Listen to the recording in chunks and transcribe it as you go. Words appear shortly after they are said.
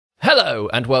Hello,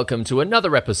 and welcome to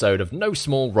another episode of No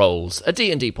Small Rolls, a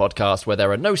D&D podcast where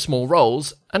there are no small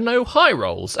rolls and no high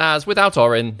rolls, as without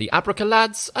Orin, the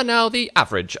Abracalads are now the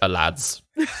average-a-lads.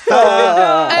 So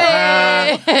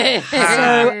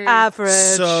average.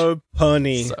 So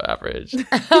punny. So average.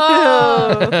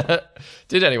 Oh.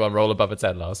 Did anyone roll above a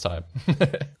 10 last time?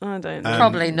 I don't know.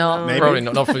 Probably not. Maybe. Probably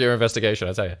not for your investigation,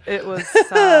 I tell you. It was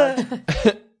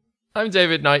sad. I'm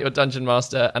David Knight, your Dungeon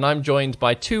Master, and I'm joined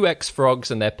by two ex-frogs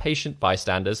and their patient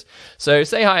bystanders. So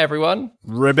say hi, everyone.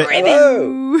 Ribbit.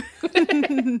 Hello.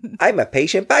 I'm a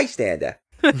patient bystander.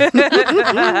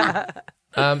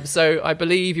 So I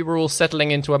believe you were all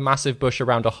settling into a massive bush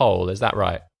around a hole, is that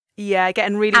right? Yeah,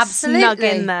 getting really snug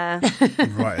in there.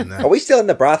 Right in there. Are we still in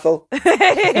the brothel?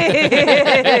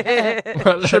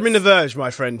 Trimming the verge,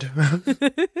 my friend.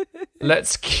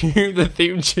 Let's cue the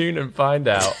theme tune and find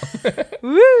out.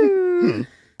 Woo!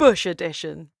 Bush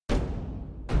edition.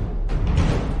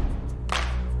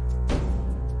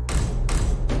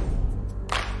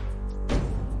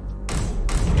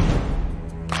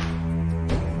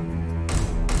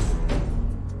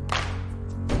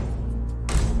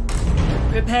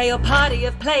 Prepare your party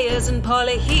of players and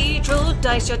polyhedral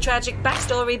dice. Your tragic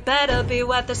backstory better be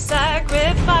worth the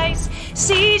sacrifice.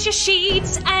 Seize your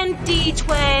sheets and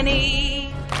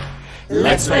D20.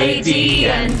 Let's play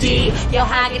D&D. Your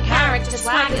haggard character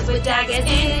swaggers with daggers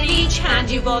in each hand.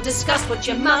 You've all discussed what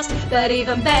you must, but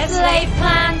even better laid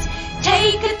plans.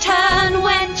 Take a turn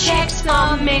when checks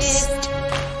are missed.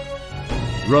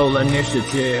 Roll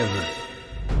initiative.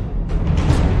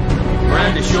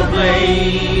 Brandish your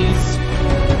blades.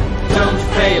 Don't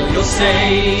fail your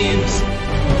saves.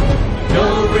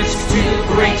 No risk too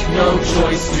great, no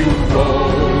choice to roll.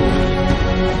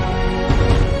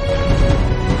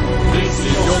 This is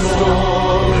your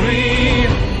story.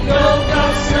 No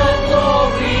dust, no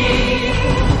glory.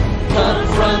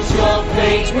 Confront your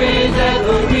fate with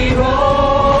every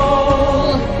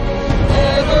roll.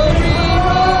 Every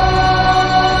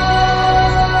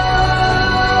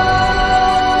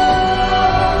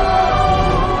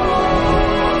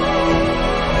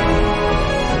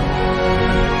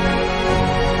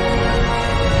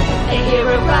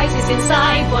Rises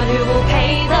inside, one who will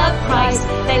pay the price.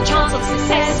 Then chance of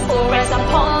success or rest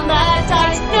upon the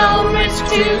dice. No risk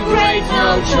too great,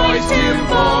 no choice too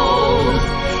bold.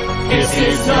 This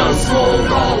is No Small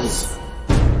Rolls.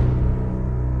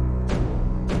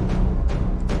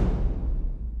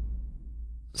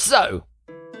 So,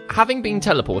 having been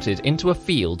teleported into a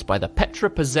field by the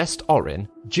Petra-possessed Orin,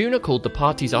 Juna called the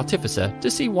party's artificer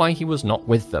to see why he was not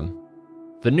with them.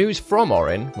 The news from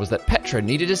Orin was that Petra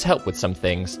needed his help with some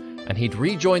things, and he'd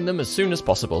rejoin them as soon as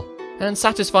possible. And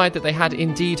satisfied that they had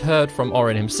indeed heard from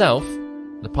Orin himself,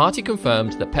 the party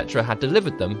confirmed that Petra had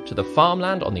delivered them to the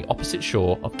farmland on the opposite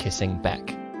shore of Kissing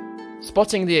Beck.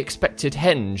 Spotting the expected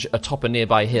henge atop a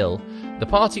nearby hill, the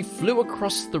party flew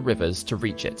across the rivers to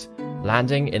reach it,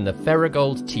 landing in the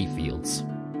Ferrigold tea fields.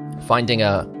 Finding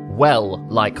a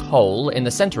well-like hole in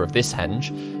the centre of this henge,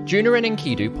 Juna and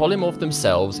Enkidu polymorphed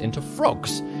themselves into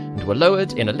frogs and were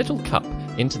lowered in a little cup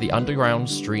into the underground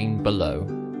stream below.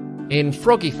 In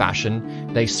froggy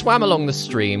fashion, they swam along the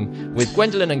stream, with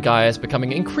Gwendolyn and Gaius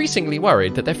becoming increasingly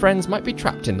worried that their friends might be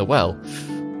trapped in the well.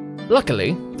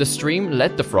 Luckily, the stream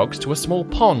led the frogs to a small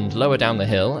pond lower down the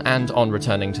hill, and on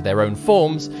returning to their own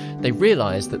forms, they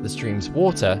realised that the stream's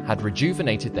water had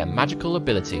rejuvenated their magical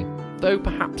ability, though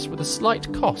perhaps with a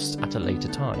slight cost at a later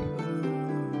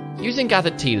time. Using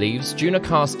gathered tea leaves, Juna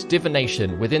cast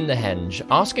divination within the henge,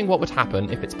 asking what would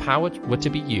happen if its power were to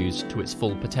be used to its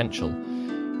full potential,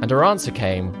 and her answer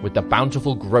came with the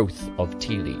bountiful growth of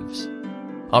tea leaves.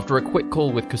 After a quick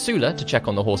call with Kusula to check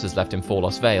on the horses left in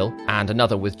Forlost Vale, and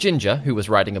another with Ginger, who was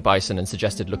riding a bison and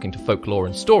suggested looking to folklore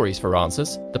and stories for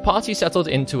answers, the party settled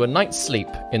into a night's sleep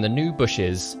in the new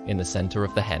bushes in the centre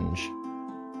of the henge.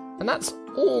 And that's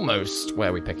almost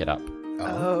where we pick it up.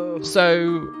 Oh.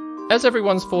 So, as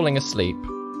everyone's falling asleep,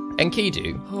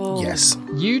 Enkidu, Yes.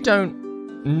 you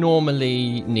don't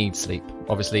normally need sleep.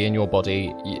 Obviously, in your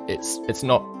body, it's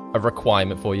not a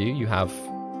requirement for you. You have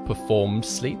performed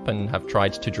sleep and have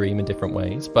tried to dream in different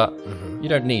ways, but you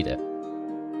don't need it.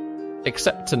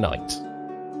 Except tonight.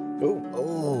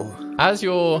 Ooh. As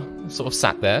you're sort of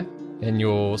sat there in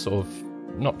your sort of,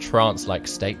 not trance-like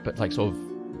state, but like sort of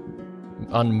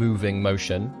unmoving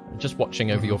motion, just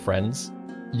watching over your friends,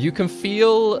 you can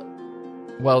feel,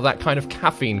 well, that kind of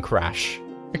caffeine crash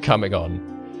coming on.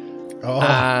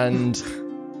 And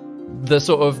the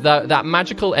sort of that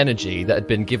magical energy that had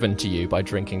been given to you by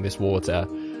drinking this water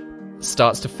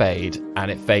starts to fade,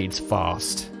 and it fades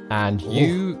fast, and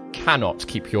you cannot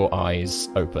keep your eyes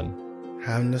open.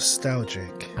 How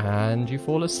nostalgic. and you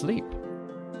fall asleep.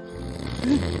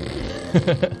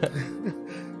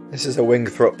 This is a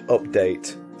Wingthrup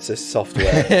update. This is software.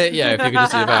 Yeah, if you could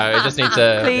just do that, it just needs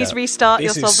to. Please restart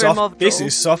your sovereign module. This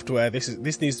is software.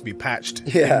 This needs to be patched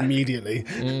immediately.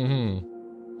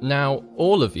 Now,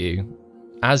 all of you,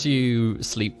 as you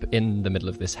sleep in the middle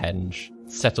of this henge,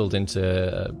 settled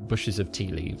into bushes of tea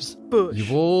leaves,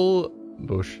 you all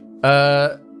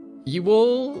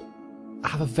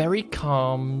have a very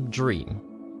calm dream,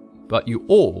 but you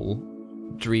all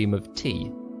dream of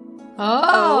tea.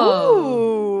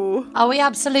 Oh. Are we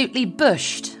absolutely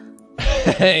bushed?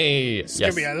 Hey, It's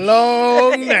going to be a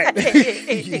long night.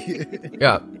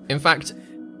 Yeah. In fact,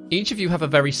 each of you have a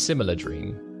very similar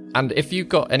dream. And if you've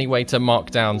got any way to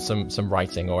mark down some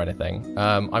writing or anything,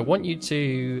 I want you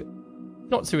to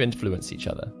not to influence each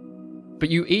other,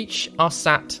 but you each are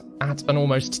sat at an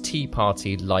almost tea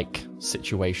party-like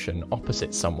situation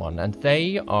opposite someone, and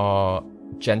they are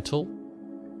gentle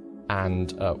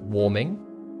and warming,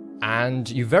 and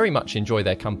you very much enjoy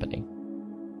their company.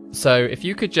 So if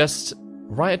you could just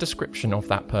write a description of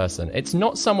that person. It's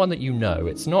not someone that you know.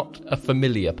 It's not a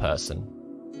familiar person.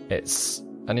 It's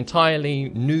an entirely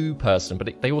new person,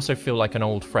 but they also feel like an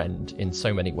old friend in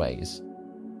so many ways.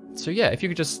 So yeah, if you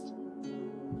could just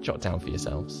jot down for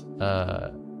yourselves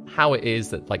how it is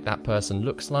that that person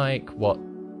looks like, what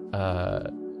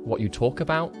you talk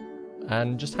about,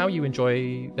 and just how you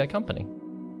enjoy their company.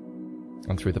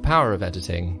 And through the power of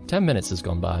editing, 10 minutes has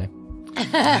gone by.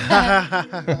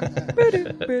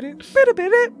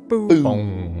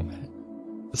 Boom.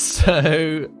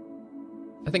 So,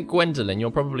 I think Gwendolyn,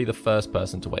 you're probably the first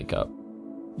person to wake up.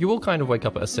 You all kind of wake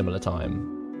up at a similar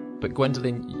time, but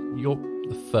Gwendolyn, you're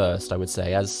the first, I would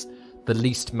say, as the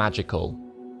least magical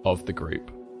of the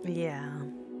group. Yeah.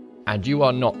 And you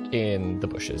are not in the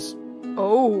bushes.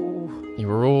 Oh.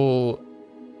 You are all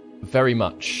very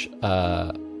much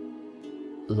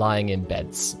lying in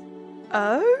beds.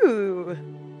 Oh.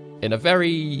 It's a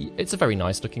very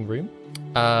nice looking room.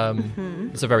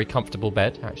 It's a very comfortable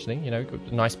bed, actually.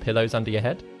 Nice pillows under your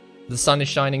head. The sun is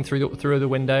shining through the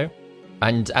window,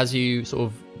 and as you sort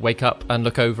of wake up and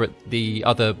look over at the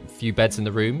other few beds in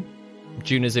the room,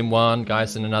 Juna's in one,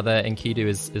 Gaius in another, Enkidu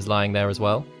is lying there as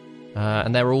well,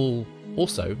 and they're all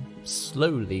also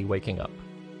slowly waking up.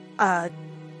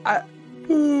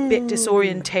 Bit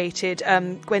disorientated.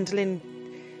 Gwendolyn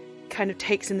kind of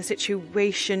takes in the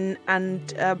situation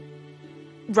and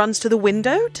runs to the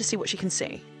window to see what she can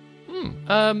see.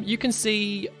 You can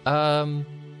see one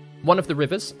of the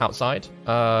rivers outside,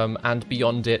 and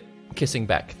beyond it,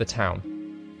 Kissingbeck, the town.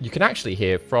 You can actually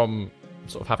hear, from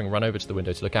sort of having run over to the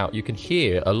window to look out, you can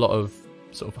hear a lot of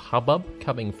sort of hubbub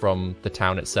coming from the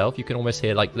town itself. You can almost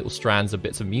hear little strands of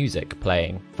bits of music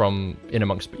playing from in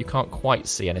amongst, but you can't quite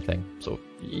see anything. So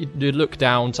you look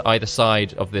down to either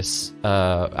side of this,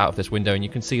 out of this window, and you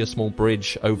can see a small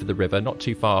bridge over the river, not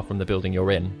too far from the building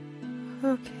you're in.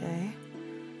 Okay.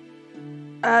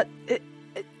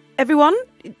 Everyone,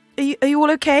 are you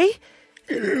all okay?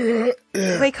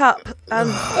 Wake up.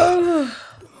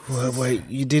 Wait,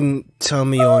 you didn't tell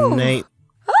me your name.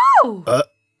 Oh!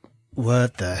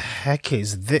 What the heck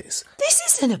is this? This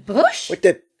isn't a bush.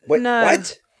 No.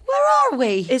 What? Where are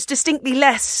we? It's distinctly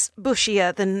less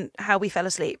bushier than how we fell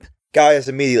asleep. Gaius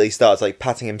immediately starts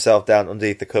patting himself down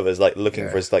underneath the covers, looking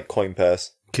for his coin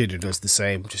purse. Kid who does the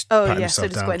same, just Oh, pat yeah, so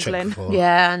himself does down. Gwendolyn. Check before.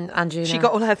 Yeah, and Juna. She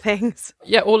got all her things.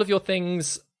 Yeah, all of your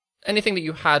things, anything that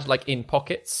you had in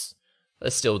pockets, are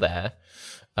still there.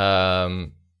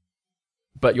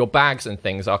 But your bags and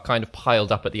things are kind of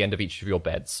piled up at the end of each of your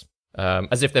beds,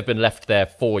 as if they've been left there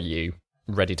for you,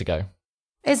 ready to go.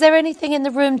 Is there anything in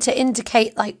the room to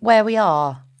indicate where we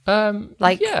are?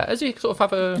 Yeah, as you sort of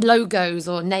have a Logos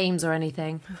or names or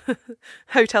anything?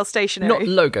 Hotel stationery. not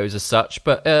logos as such,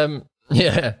 but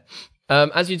yeah.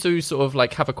 As you do sort of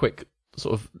have a quick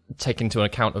sort of take into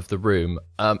account of the room,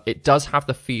 it does have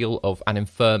the feel of an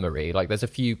infirmary. There's a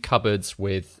few cupboards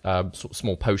with sort of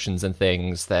small potions and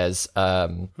things. There's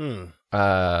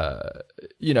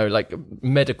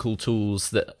medical tools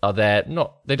that are there.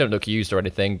 They don't look used or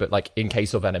anything, but in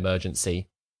case of an emergency,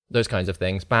 those kinds of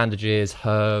things. Bandages,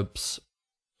 herbs,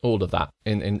 all of that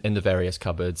in the various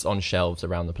cupboards on shelves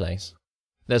around the place.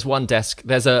 There's one desk.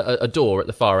 There's a door at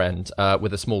the far end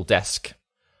with a small desk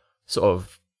sort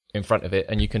of in front of it,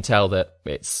 and you can tell that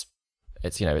it's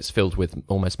filled with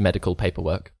almost medical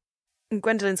paperwork. And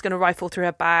Gwendolyn's going to rifle through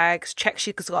her bags, check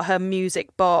she's got her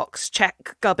music box,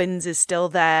 check Gubbins is still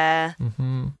there.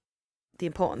 Mm-hmm. The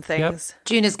important things.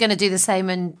 Juna's going to do the same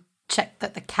and check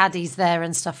that the caddy's there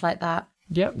and stuff like that.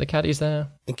 Yep, the caddy's there.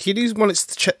 And Enkidu wants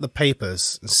to check the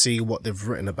papers and see what they've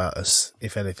written about us,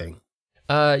 if anything.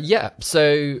 Yeah,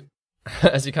 so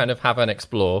as you kind of have an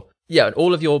explore,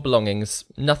 all of your belongings,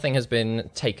 nothing has been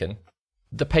taken.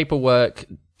 The paperwork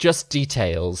just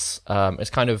details, it's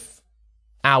kind of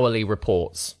hourly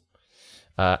reports.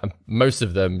 And most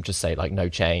of them just say, like, no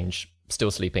change,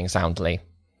 still sleeping soundly,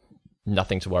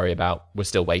 nothing to worry about, we're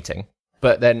still waiting.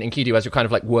 But then Enkidu, as you're kind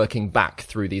of like working back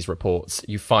through these reports,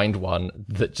 you find one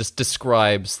that just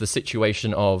describes the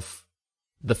situation of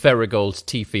the Ferrigold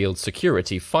T-Field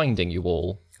security finding you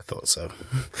all. I thought so.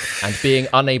 And being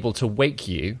unable to wake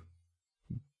you,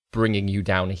 bringing you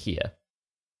down here.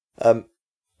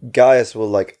 Gaius will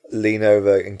like lean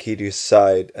over Enkidu's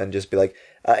side and just be like,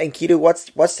 Enkidu,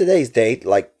 what's today's date?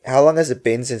 Like, how long has it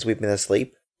been since we've been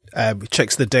asleep?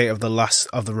 Checks the date of the last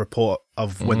of the report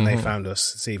of when they found us,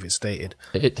 see if it's dated.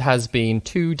 It has been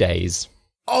 2 days.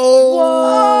 Oh!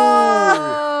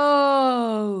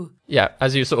 Yeah,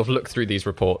 as you sort of look through these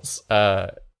reports,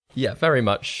 very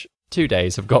much 2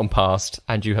 days have gone past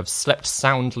and you have slept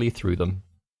soundly through them.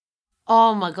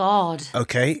 Oh my god.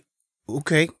 Okay.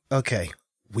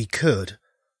 We could.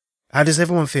 How does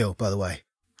everyone feel, by the way?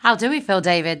 How do we feel,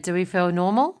 David? Do we feel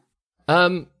normal?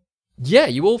 Yeah,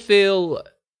 you all feel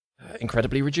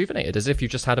incredibly rejuvenated, as if you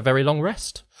just had a very long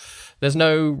rest. There's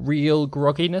no real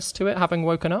grogginess to it, having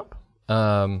woken up.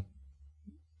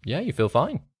 You feel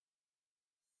fine.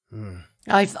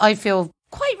 I feel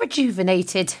quite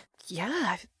rejuvenated. Yeah,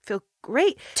 I feel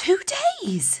great. 2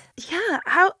 days? Yeah,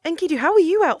 Enkidu, how are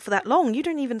you out for that long? You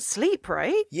don't even sleep,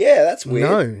 right? Yeah, that's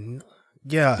weird. No.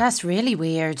 Yeah. That's really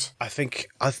weird. I think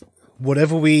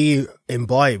whatever we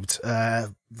imbibed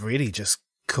really just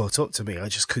caught up to me. I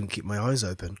just couldn't keep my eyes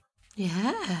open.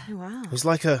 Yeah. Wow. It was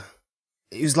like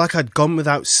I'd gone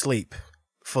without sleep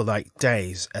for like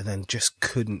days and then just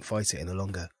couldn't fight it any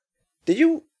longer. Did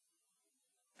you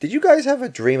guys have a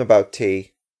dream about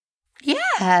tea?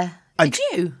 Yeah. Did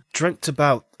you? Dreamt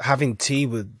about having tea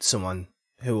with someone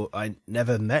who I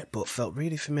never met but felt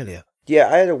really familiar. Yeah,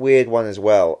 I had a weird one as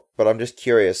well, but I'm just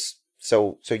curious.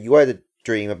 So you had a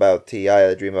dream about tea, I had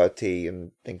a dream about tea,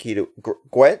 and Enkidu.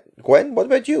 Gwen, what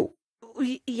about you?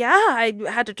 Yeah, I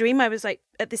had a dream I was like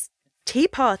at this tea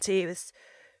party. It was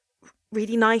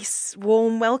really nice,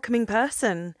 warm, welcoming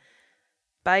person,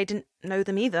 but I didn't know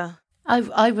them either.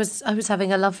 I was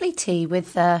having a lovely tea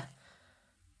with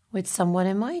someone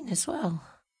in mind as well.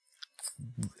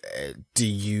 Do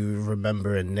you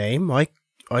remember a name? I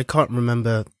can't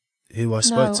remember who I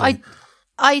spoke to.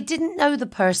 I didn't know the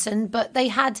person, but they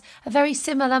had a very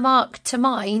similar mark to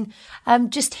mine,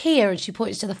 just here, and she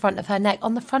points to the front of her neck,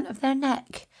 on the front of their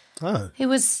neck. Oh. It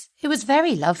was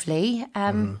very lovely.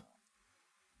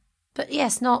 But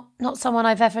yes, not someone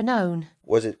I've ever known.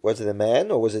 Was it a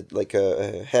man, or was it like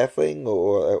a halfling,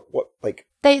 or what? Like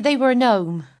they were a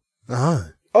gnome. Oh.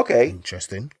 Okay.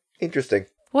 Interesting.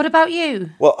 What about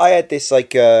you? Well, I had this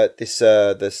like this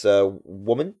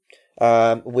woman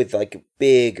with like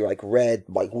big like red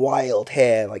like wild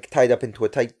hair like tied up into a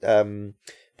tight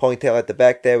ponytail at the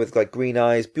back there with like green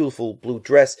eyes, beautiful blue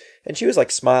dress, and she was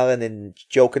like smiling and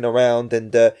joking around,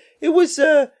 and it was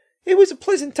a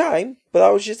pleasant time, but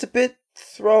I was just a bit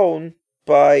thrown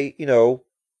by,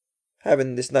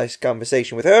 having this nice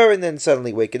conversation with her and then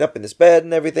suddenly waking up in this bed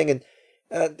and everything, and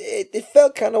it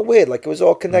felt kind of weird, like it was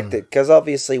all connected, because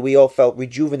obviously we all felt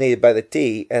rejuvenated by the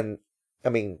tea, and I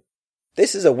mean,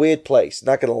 this is a weird place,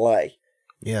 not gonna lie.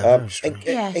 Yeah, Yes. And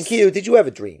Kido, did you have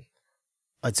a dream?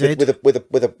 I did. With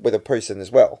a person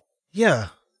as well? Yeah,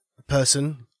 a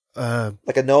person.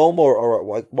 Like a gnome or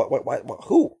what,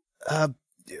 who?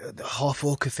 Half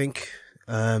orc, I think.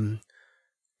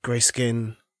 Grey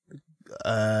skin,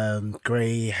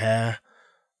 grey hair,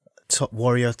 top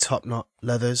warrior, top knot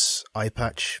leathers, eye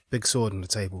patch, big sword on the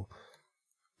table.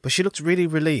 But she looked really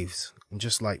relieved and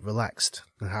just like relaxed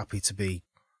and happy to be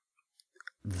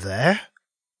there,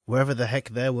 wherever the heck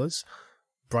there was.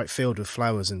 Bright field with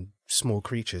flowers and small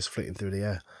creatures flitting through the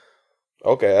air.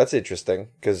 Okay, that's interesting,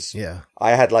 because yeah.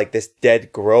 I had like this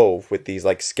dead grove with these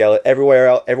like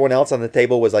everyone else on the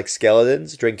table was like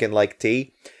skeletons drinking like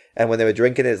tea, and when they were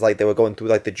drinking it, it's like they were going through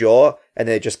like the jaw, and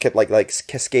they just kept like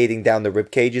cascading down the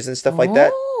rib cages and stuff like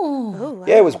that. Oh, wow.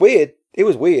 Yeah, it was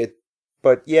weird,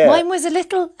 but yeah. Mine was a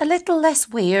little less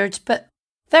weird, but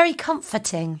very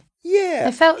comforting. Yeah.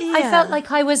 I felt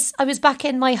like I was back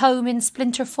in my home in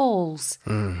Splinter Falls.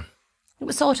 It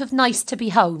was sort of nice to be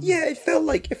home. Yeah, it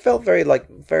felt very like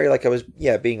I was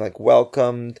being like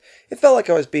welcomed. It felt like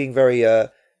I was being very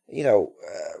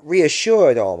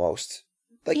reassured almost.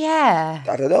 Like, yeah.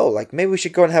 I don't know, like maybe we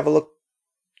should go and have a look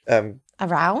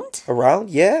Around? Around?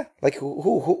 Yeah. Like,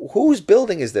 whose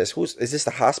building is this? Is this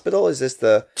the hospital? Is this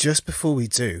the... Just before we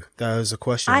do, there was a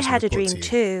question. I was had a gonna put dream to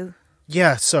you. too.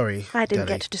 Yeah, sorry. I didn't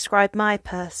Deli. get to describe my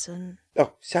person.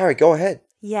 Oh, sorry, go ahead.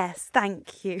 Yes,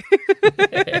 thank you.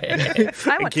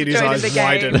 I want to Kitty's join in eyes the game.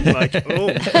 widen, like, oh.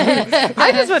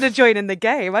 I just want to join in the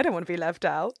game. I don't want to be left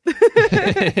out.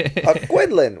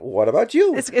 Gwendolyn, what about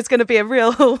you? It's going to be a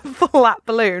real flat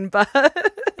balloon, but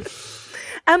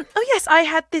oh yes, I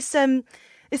had this and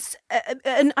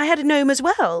I had a gnome as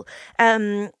well.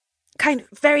 Kind of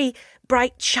very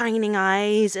bright, shining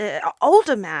eyes.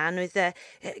 Older man with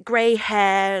grey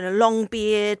hair and a long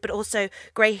beard, but also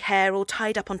grey hair all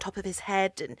tied up on top of his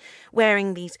head, and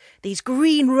wearing these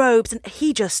green robes. And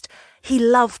he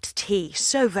loved tea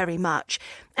so very much.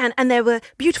 And there were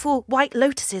beautiful white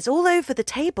lotuses all over the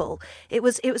table. It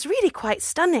was really quite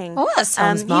stunning. Oh, that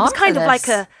sounds He was kind of like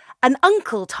marvellous. an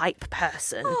uncle type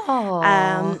person.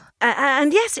 Oh.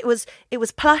 And yes, it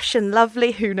was plush and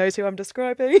lovely. Who knows who I'm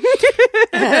describing?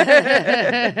 I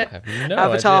have no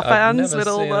Avatar idea. I've fans never with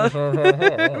all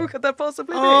seen- who could that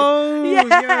possibly be? Oh,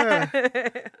 yeah.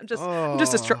 I'm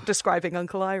just describing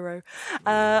Uncle Iroh.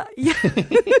 Yeah.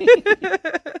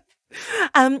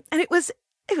 And it was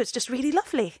just really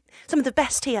lovely. Some of the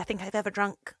best tea I think I've ever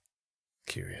drunk.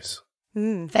 Curious.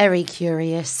 Very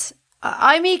curious.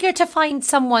 I'm eager to find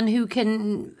someone who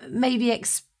can maybe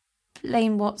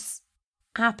explain what's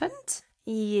happened.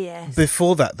 Yes.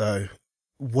 Before that, though,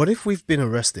 what if we've been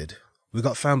arrested? We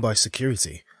got found by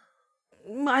security.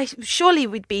 Surely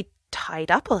we'd be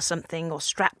tied up or something, or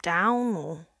strapped down,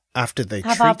 or... After they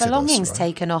Have treated our belongings us, right?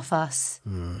 taken off us. I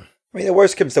mean, the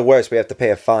worst comes to worst, we have to pay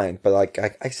a fine, but like,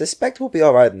 I suspect we'll be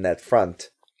alright in that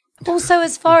front. Also,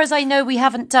 as far as I know, we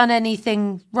haven't done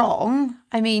anything wrong.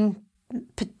 I mean,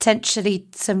 potentially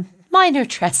some minor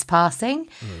trespassing.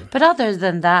 But other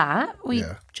than that, we...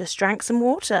 Yeah. Just drank some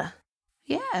water.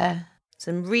 Yeah.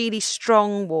 Some really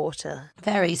strong water.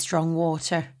 Very strong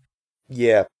water.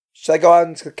 Yeah. Should I go out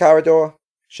into the corridor?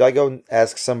 Should I go and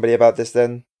ask somebody about this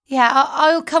then? Yeah,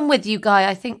 I'll come with you, Guy.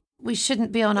 I think we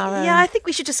shouldn't be on our own. Yeah, I think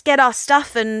we should just get our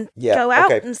stuff and Yeah, go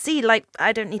out okay. and see. Like,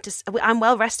 I don't need to... I'm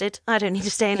well rested. I don't need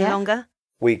to stay any Yeah. longer.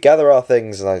 We gather our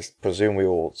things, and I presume we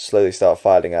will slowly start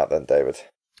filing out then, David.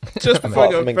 Just before I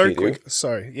Apart go, from very Enkidu. quick.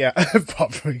 Sorry, yeah.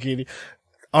 Apart from Enkidu.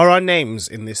 Are our names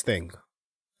in this thing?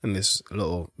 In this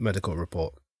little medical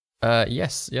report?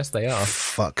 Yes, they are.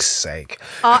 Fuck's sake.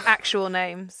 Our actual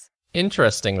names.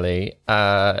 Interestingly,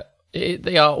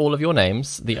 they are all of your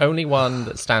names. The only one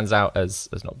that stands out as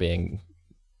not being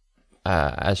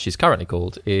as she's currently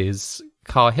called is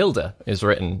Carhilda, is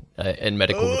written in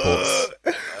medical reports,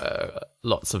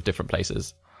 lots of different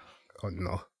places. Oh,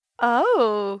 no.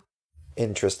 Oh,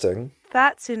 Interesting.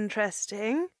 that's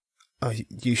interesting. Are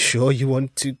you sure you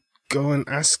want to go and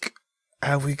ask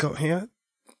how we got here?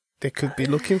 They could be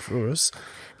looking for us.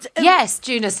 Yes,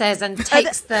 Juna says, and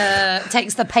takes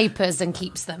the papers and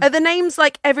keeps them. Are the names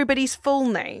like everybody's full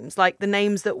names? Like the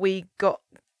names that we got,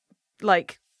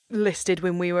 like, listed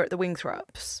when we were at the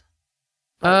Wingthrops?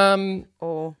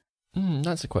 Or...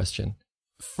 That's a question.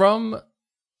 From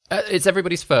it's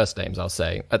everybody's first names, I'll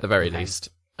say, at the very least.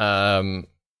 And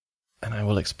I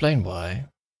will explain why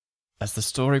as the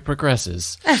story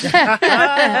progresses.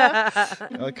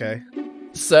 Okay.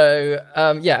 So,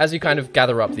 as you kind of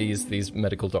gather up these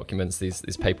medical documents,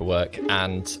 these paperwork,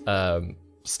 and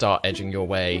start edging your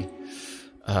way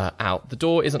out, the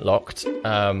door isn't locked.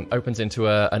 Opens into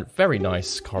a very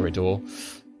nice corridor,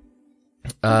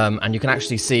 and you can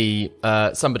actually see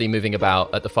somebody moving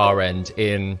about at the far end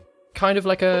in kind of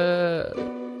like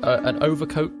an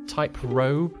overcoat type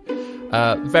robe,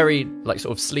 very like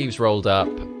sort of sleeves rolled up,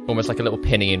 almost like a little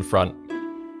pinny in front.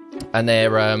 And they're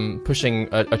pushing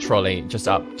a trolley just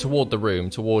up toward the room,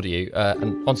 toward you,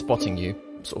 and on spotting you,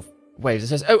 sort of waves and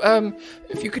says, "Oh,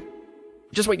 if you could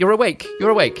just wait, you're awake.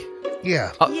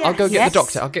 Yeah. I'll go get Yes. the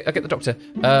doctor. I'll get the doctor."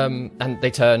 And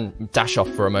they dash off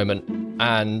for a moment,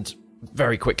 and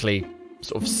very quickly,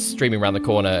 sort of streaming around the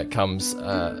corner, comes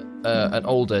an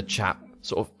older chap,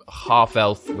 sort of half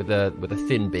elf with a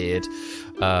thin beard,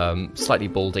 slightly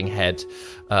balding head.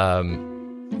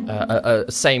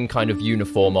 Same kind of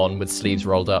uniform on with sleeves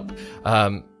rolled up,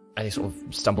 and he sort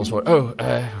of stumbles forward. "Oh,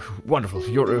 wonderful!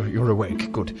 You're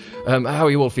awake. Good. How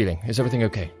are you all feeling? Is everything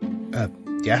okay?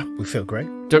 Yeah, we feel great.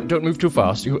 Don't move too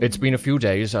fast. It's been a few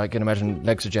days. I can imagine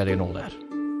legs of jelly and all that."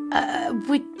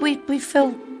 We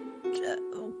feel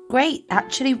great,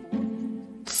 actually.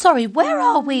 Sorry, where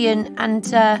are we? And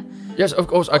Yes, of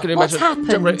course. I can What's imagine.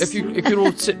 Don't worry, happened? if you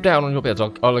all sit down on your beds,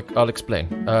 I'll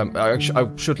explain. I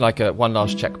should like one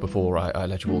last check before I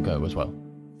let you all go as well.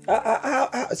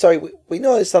 Sorry, we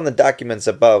noticed on the documents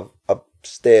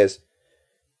upstairs.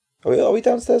 Are we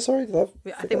downstairs? Sorry,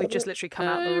 I think we've just literally come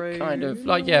out the room. Kind of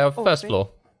like first floor.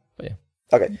 But yeah.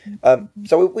 Okay.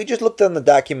 So we just looked on the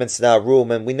documents in our room,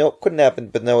 and we couldn't happen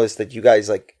but notice that you guys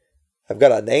have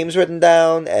got our names written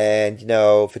down, and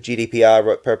for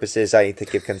GDPR purposes, I need to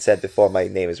give consent before my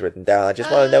name is written down. I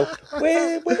just want to know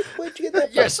where'd you get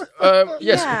that from?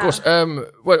 Yes, of course.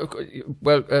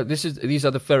 These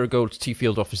are the Ferrigold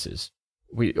Teafield offices.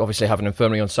 We obviously have an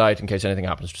infirmary on site in case anything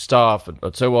happens to staff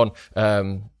and so on.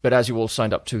 But as you all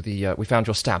signed up to we found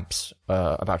your stamps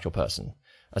about your person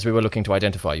as we were looking to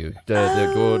identify you.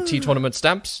 Your tea tournament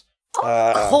stamps.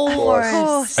 Of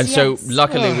course. And so,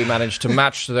 luckily, we managed to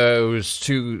match those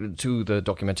to the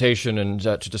documentation and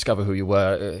to discover who you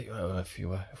were,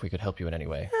 if we could help you in any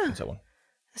way, and so on.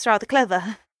 That's rather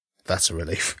clever. That's a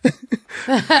relief.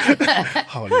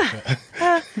 Holy shit.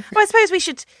 Well, I suppose we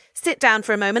should sit down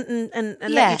for a moment and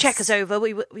let you check us over.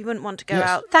 We wouldn't want to go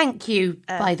out. Thank you,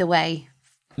 by the way.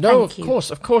 No, Thank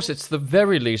of course. It's the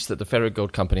very least that the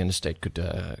Ferrigold Company and the state could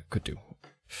do.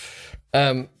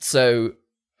 So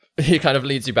he kind of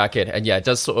leads you back in, and it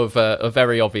does sort of a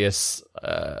very obvious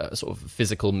sort of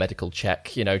physical medical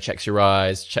check. Checks your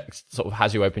eyes,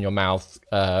 has you open your mouth,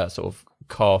 sort of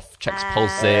cough, checks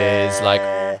pulses, like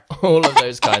all of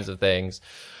those kinds of things.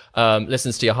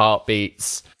 Listens to your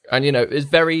heartbeats, and is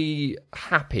very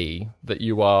happy that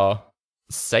you are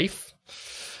safe.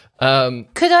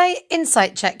 Could I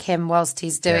insight check him whilst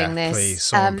he's doing this? Please,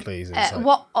 someone please insight.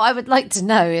 What I would like to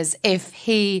know is if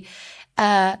he,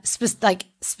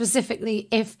 specifically,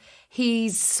 if he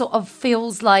sort of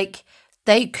feels like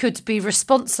they could be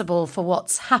responsible for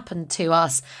what's happened to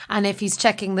us, and if he's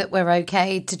checking that we're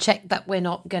okay, to check that we're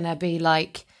not going to be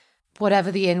like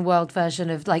whatever the in-world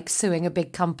version of like suing a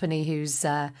big company who's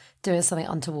doing something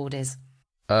untoward is.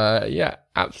 Yeah,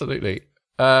 absolutely.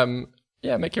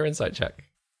 Make your insight check.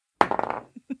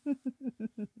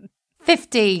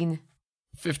 15.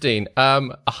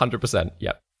 100%.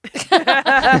 Yep.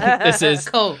 This is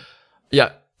cool.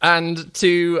 Yeah. And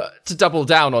to double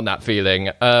down on that feeling,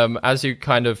 as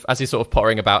he's sort of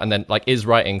pottering about and then is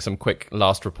writing some quick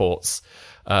last reports,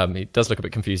 he does look a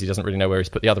bit confused. He doesn't really know where he's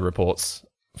put the other reports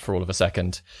for all of a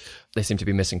second. They seem to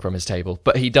be missing from his table,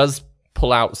 but he does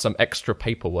pull out some extra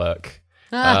paperwork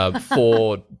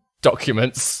for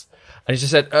documents. And he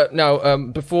just said,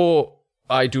 before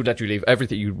I do let you leave,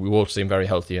 you all seem very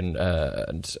healthy and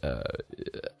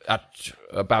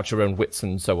about your own wits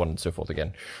and so on and so forth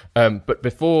again. But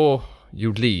before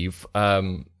you leave,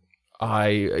 you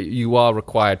are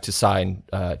required to sign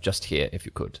just here, if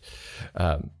you could.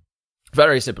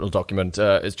 Very simple document.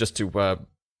 It's just to,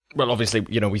 obviously,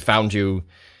 we found you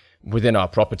within our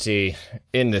property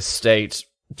in this state.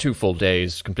 2 full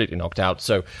days, completely knocked out.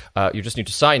 So you just need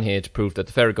to sign here to prove that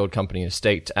the Ferrigold Company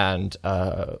estate and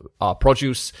our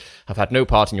produce have had no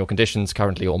part in your conditions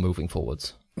currently or moving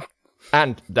forwards.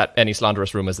 And that any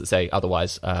slanderous rumours that say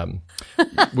otherwise,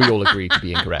 we all agree to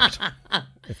be incorrect,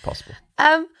 if possible.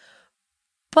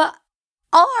 But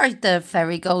are the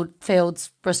Ferrigold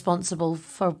Fields responsible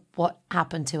for what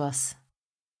happened to us?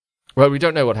 Well, we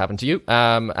don't know what happened to you,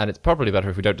 and it's probably better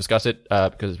if we don't discuss it,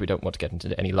 because we don't want to get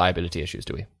into any liability issues,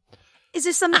 do we? Is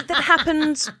this something that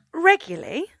happens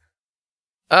regularly?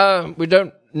 We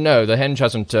don't know. The henge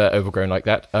hasn't overgrown like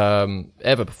that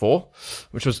ever before,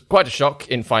 which was quite a shock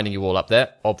in finding you all up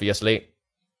there, obviously.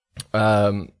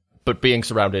 But being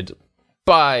surrounded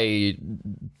by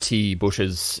tea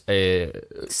bushes, we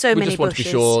just want to be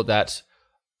sure that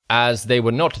as they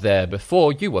were not there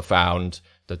before you were found,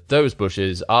 that those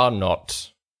bushes are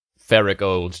not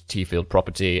Ferrigold Teafield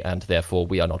property, and therefore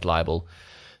we are not liable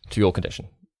to your condition.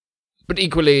 But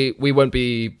equally, we won't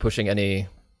be pushing any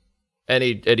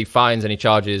fines, any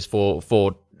charges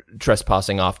for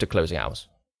trespassing after closing hours.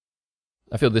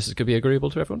 I feel this could be agreeable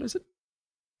to everyone, is it?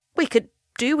 We could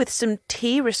do with some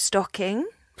tea restocking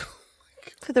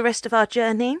for the rest of our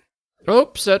journey.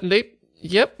 Oh, certainly.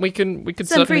 Yep, we can some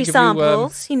certainly free give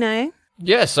samples,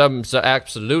 Yes, so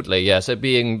absolutely, yes.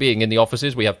 Being in the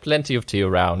offices, we have plenty of tea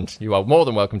around. You are more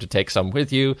than welcome to take some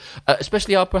with you,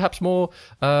 especially perhaps more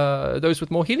those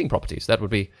with more healing properties. That would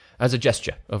be as a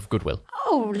gesture of goodwill.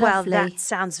 Oh, lovely. Well, that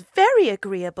sounds very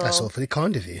agreeable. That's awfully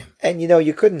kind of you. And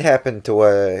you couldn't happen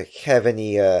to have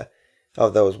any of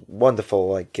those wonderful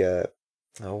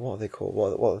what are they called?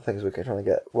 What are the things we're trying to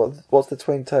get? What's the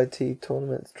Twin Tide Tea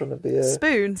tournament trying to be?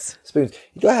 Spoons. Spoons.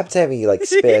 You don't happen to have any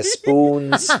spare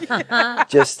spoons?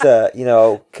 Just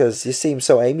because you seem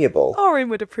so amiable. Orin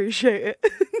would appreciate it.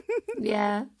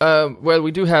 Yeah. Well, we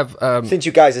do have. Since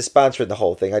you guys are sponsoring the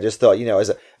whole thing, I just thought,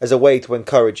 as a way to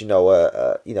encourage,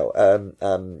 your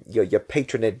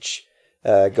patronage,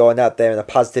 going out there and a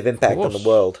positive impact on the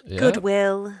world. Yeah.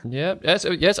 Goodwill. Yeah.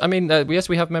 Yes. I mean, yes,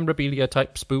 we have memorabilia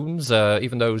type spoons.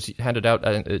 Even those handed out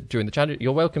during the challenge.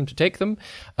 You're welcome to take them.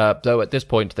 Though at this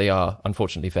point, they are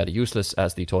unfortunately fairly useless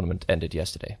as the tournament ended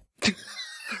yesterday.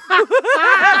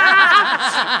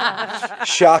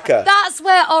 Shocker. That's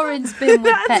where Orin's been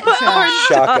with Petra.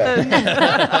 Shocker.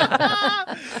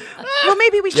 Well,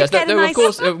 maybe we should get a nice of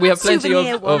course, we have plenty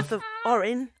souvenir of worth of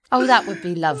Orin. Oh, that would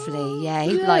be lovely. Yeah,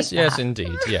 he'd like that. Yes,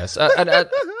 indeed. Yes. And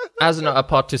as a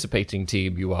participating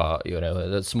team, you are,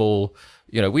 a small,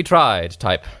 we tried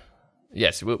type.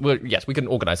 Yes, we can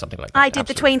organise something like that. I did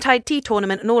the Twain Tide Tea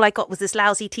tournament, and all I got was this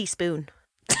lousy teaspoon.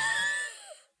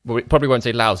 Well, we probably won't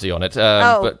say lousy on it.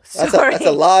 But sorry. That's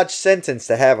a large sentence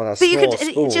to have on a But you small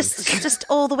could spoon. just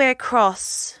all the way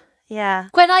across. Yeah.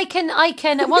 When I can,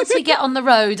 once we get on the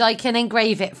road, I can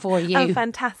engrave it for you. Oh,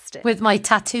 fantastic. With my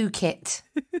tattoo kit.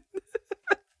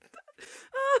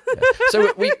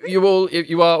 So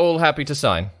you are all happy to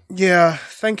sign? Yeah,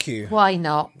 thank you. Why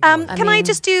not? Can I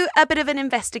just do a bit of an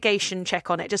investigation check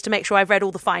on it, just to make sure I've read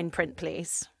all the fine print,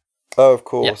 please? Oh, of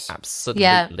course. Yes, absolutely.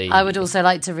 Yeah, I would also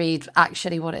like to read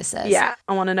actually what it says. Yeah,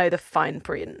 I want to know the fine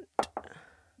print.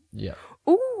 Yeah.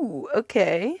 Ooh,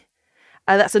 okay.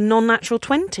 That's a non-natural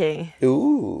 20.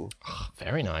 Ooh.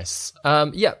 Very nice.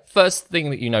 First thing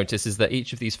that you notice is that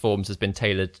each of these forms has been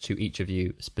tailored to each of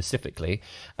you specifically,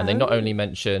 and they not only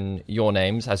mention your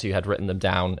names as you had written them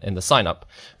down in the sign-up,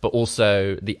 but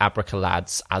also the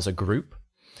Abracalads as a group.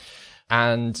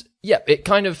 And yeah, it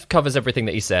kind of covers everything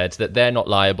that he said, that they're not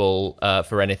liable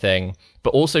for anything, but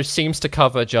also seems to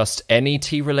cover just any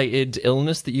tea-related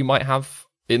illness that you might have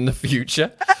in the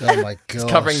future. Oh my god. It's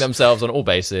covering themselves on all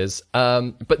bases.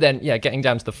 But then, getting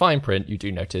down to the fine print, you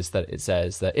do notice that it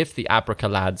says that if the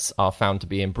Abracalads are found to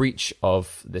be in breach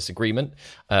of this agreement,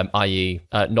 i.e.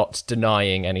 Not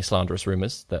denying any slanderous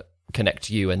rumours that connect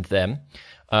you and them,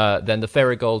 then the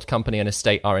Ferigold Company and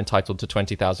estate are entitled to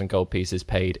 20,000 gold pieces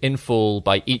paid in full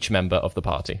by each member of the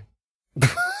party.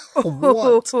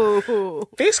 What?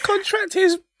 This contract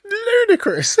is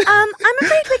ludicrous. I'm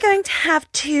afraid we're going to have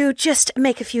to just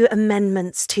make a few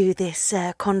amendments to this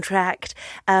contract.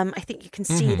 I think you can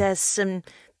see there's some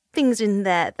things in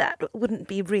there that wouldn't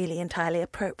be really entirely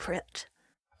appropriate.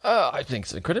 I think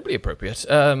it's incredibly appropriate.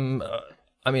 I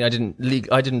mean, I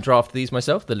didn't draft these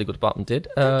myself. The legal department did,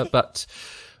 but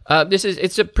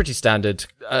it's a pretty standard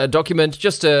document.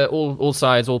 Just all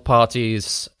sides, all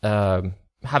parties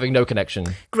having no connection.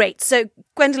 Great. So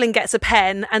Gwendolyn gets a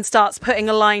pen and starts putting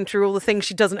a line through all the things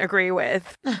she doesn't agree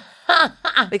with.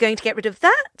 We're going to get rid of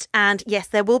that, and yes,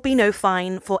 there will be no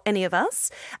fine for any of us.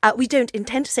 We don't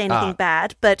intend to say anything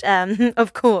bad, but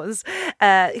of course,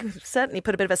 certainly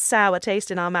put a bit of a sour taste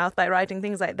in our mouth by writing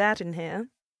things like that in here.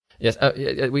 Yes,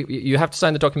 you have to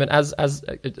sign the document as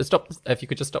stop. If you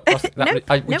could just stop.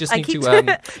 We just need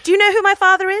to. Do you know who my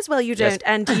father is? Well, you don't,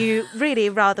 and you really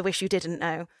rather wish you didn't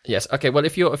know. Yes. Okay. Well,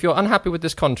 if you're unhappy with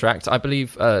this contract, I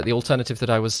believe the alternative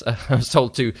that I was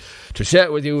told to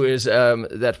share with you is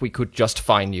that we could just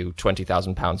fine you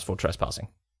 £20,000 for trespassing.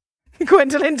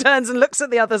 Gwendolyn turns and looks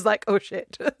at the others like, "Oh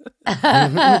shit."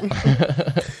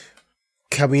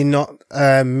 Can we not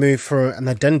move for an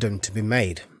addendum to be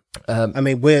made? I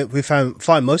mean, we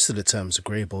find most of the terms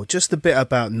agreeable. Just the bit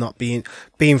about not being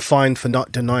fined for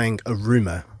not denying a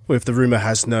rumor, if the rumor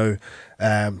has no,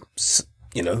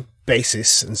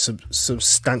 basis and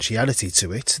substantiality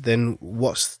to it, then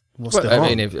what's the harm?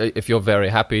 I mean, if you're very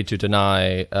happy to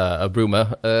deny a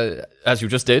rumor, as you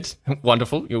just did,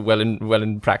 wonderful, you're well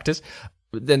in practice,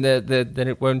 then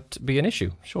it won't be an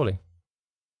issue, surely.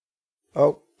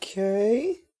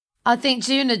 Okay. I think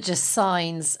Juna just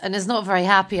signs and is not very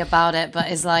happy about it,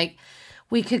 but is like,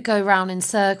 we could go round in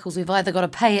circles. We've either got to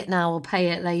pay it now or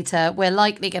pay it later. We're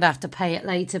likely going to have to pay it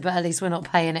later, but at least we're not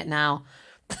paying it now.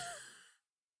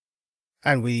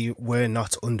 And we were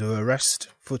not under arrest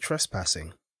for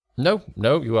trespassing. No,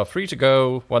 you are free to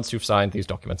go once you've signed these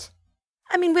documents.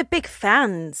 I mean, we're big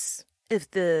fans of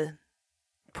the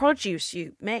produce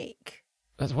you make.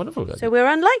 That's wonderful. So we're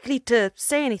unlikely to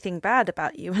say anything bad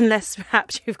about you, unless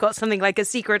perhaps you've got something like a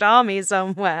secret army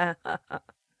somewhere.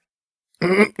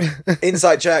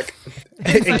 Inside check.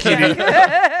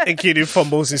 Enkidu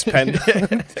fumbles his pen.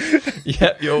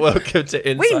 Yeah, you're welcome to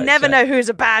inside We never check. know who's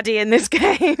a baddie in this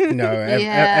game. No,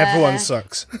 everyone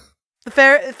sucks.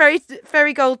 The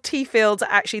Fairy Gold tea fields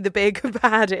are actually the big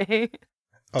baddie.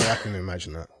 Oh, I can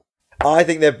imagine that. I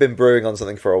think they've been brewing on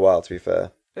something for a while, to be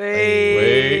fair.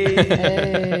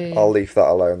 Hey. I'll leave that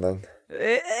alone then.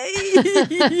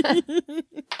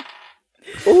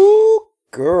 Ooh,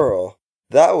 girl.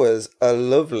 That was a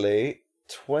lovely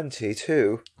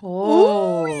 22.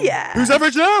 Oh, Yeah. Who's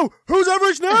average now? Who's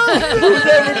average now? Who's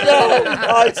average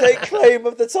now? I take claim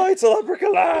of the title,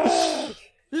 Abracala.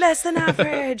 Less than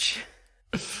average.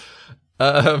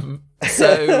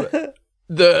 So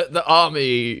the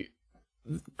army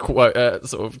quote,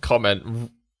 sort of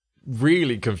comment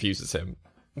really confuses him.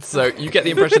 So you get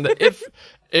the impression that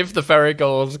if the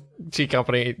Ferrigold Tea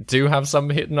Company do have some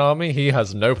hidden army, he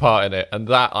has no part in it, and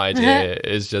that idea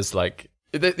is just like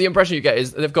the impression you get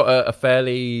is they've got a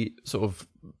fairly sort of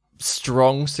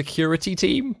strong security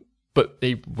team, but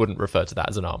he wouldn't refer to that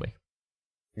as an army.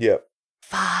 Yep.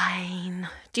 Fine.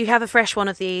 Do you have a fresh one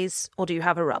of these, or do you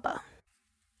have a rubber?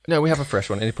 No, we have a fresh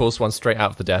one, and he pulls one straight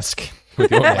out of the desk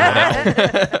with your name on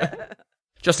it.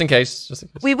 Just in case.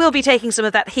 We will be taking some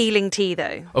of that healing tea,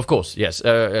 though. Of course, yes.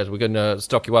 We're going to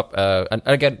stock you up, and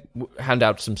again, hand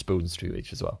out some spoons to you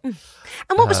each as well. And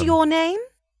what was your name?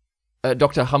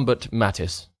 Dr. Humbert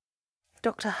Mattis.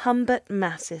 Dr. Humbert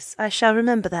Massis. I shall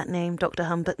remember that name, Dr.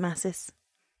 Humbert Massis.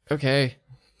 Okay.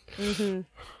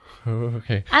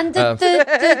 Okay. And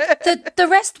the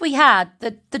rest we had,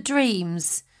 the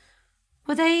dreams,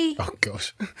 were they Oh,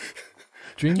 gosh.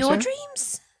 Dreams? your sorry?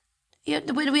 dreams?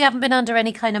 We haven't been under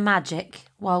any kind of magic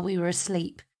while we were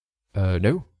asleep.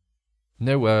 No.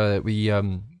 No, we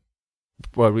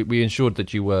ensured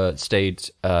that you stayed,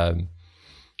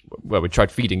 we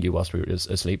tried feeding you whilst we were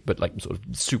asleep, but like sort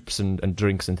of soups and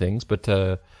drinks and things, but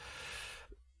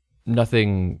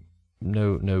nothing,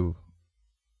 no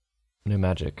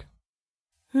magic.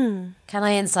 Can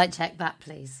I insight check that,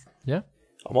 please? Yeah?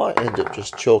 I might end up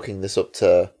just chalking this up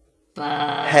to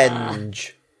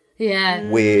henge, Yeah.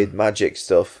 weird magic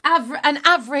stuff. An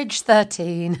average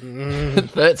 13.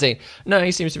 13. No,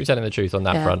 he seems to be telling the truth on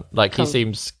that Yeah, front. Like, cool. he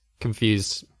seems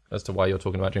confused as to why you're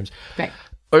talking about dreams. Great.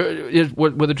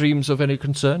 Were the dreams of any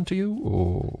concern to you,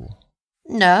 or...?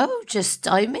 No, just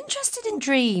I'm interested in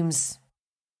dreams.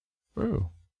 Oh.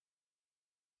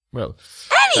 Well,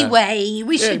 Anyway,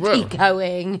 we should well. be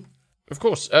going. of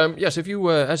course. Yes, if you,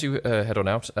 as you head on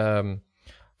out,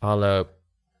 I'll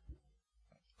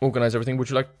organise everything. Would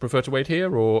you prefer to wait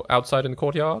here or outside in the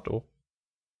courtyard, or?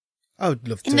 I would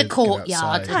love to In the get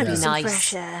courtyard, outside, that'd be yeah. Some nice.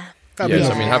 fresh air. That'd be Yes, I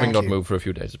lovely, mean, having thank not you. moved for a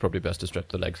few days, it's probably best to stretch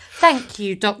the legs. Thank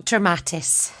you, Dr.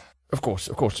 Mattis. Of course,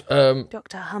 of course.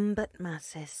 Dr. Humbert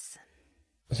Massis.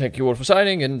 Thank you all for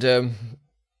signing, and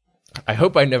I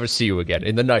hope I never see you again,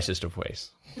 in the nicest of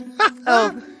ways.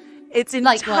 Oh, it's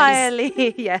Likewise.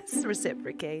 entirely, yes,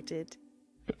 reciprocated.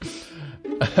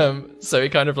 So he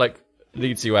kind of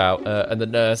leads you out, and the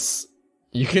nurse,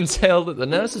 you can tell that the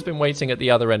nurse has been waiting at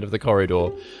the other end of the corridor,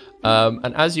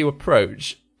 and as you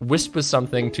approach, whispers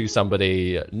something to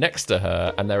somebody next to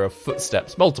her, and there are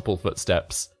footsteps, multiple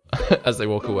footsteps, as they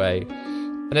walk away.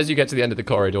 And as you get to the end of the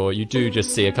corridor, you do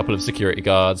just see a couple of security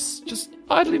guards just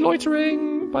idly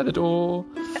loitering by the door.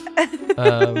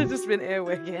 Just been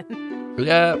earwigging.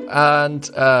 Yeah, and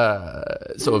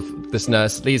sort of this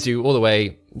nurse leads you all the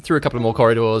way through a couple of more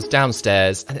corridors,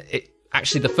 downstairs, and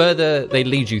actually, the further they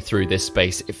lead you through this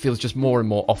space, it feels just more and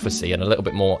more officey and a little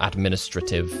bit more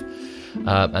administrative,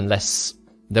 and less.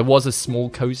 There was a small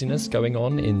coziness going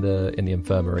on in the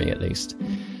infirmary, at least,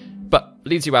 but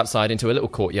leads you outside into a little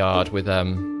courtyard with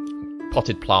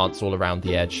potted plants all around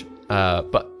the edge,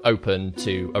 but open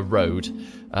to a road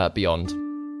beyond.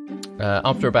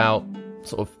 After about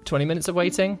sort of 20 minutes of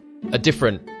waiting, a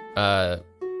different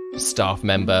staff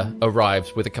member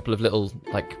arrives with a couple of little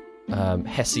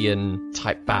Hessian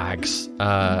type bags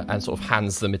and sort of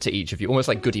hands them to each of you, almost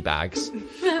like goodie bags.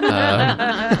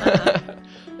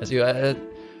 As you,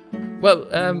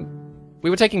 we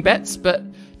were taking bets, but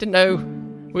didn't know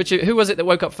who was it that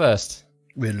woke up first.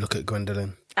 We'll look at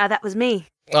Gwendolyn. That was me.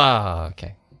 Ah,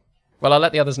 okay. Well, I'll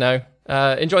let the others know.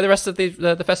 Enjoy the rest of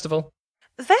the festival.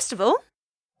 The festival?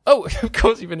 Oh, of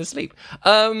course you've been asleep.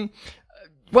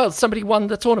 Well, somebody won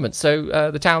the tournament,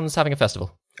 so the town's having a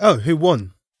festival. Oh, who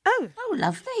won? Oh. Oh,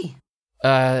 lovely.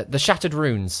 The Shattered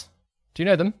Runes. Do you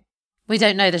know them? We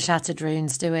don't know the Shattered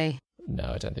Runes, do we?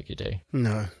 No, I don't think you do.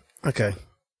 No. Okay.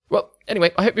 Well,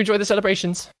 anyway, I hope you enjoy the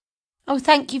celebrations. Oh,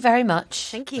 thank you very much.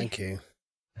 Thank you. Thank you.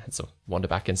 So wander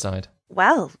back inside.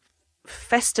 Well,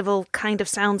 festival kind of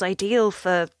sounds ideal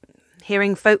for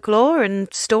hearing folklore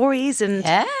and stories and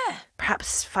Yeah.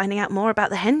 perhaps finding out more about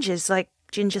the henges like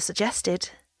Ginger suggested.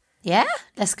 Yeah,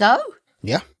 let's go.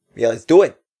 Yeah. Yeah, let's do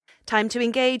it. Time to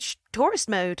engage tourist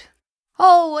mode.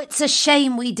 Oh, it's a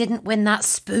shame we didn't win that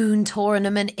spoon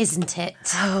tournament, isn't it?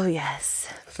 Oh, yes.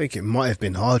 I think it might have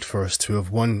been hard for us to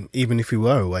have won, even if we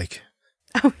were awake.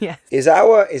 Oh, yes. Is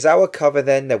our cover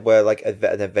then that we're like an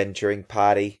adventuring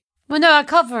party? Well, no, our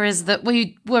cover is that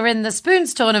we were in the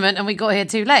Spoons tournament and we got here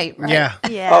too late, right? Yeah.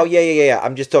 Yeah. Oh, yeah.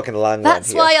 I'm just talking long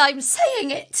That's run here. why I'm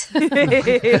saying it.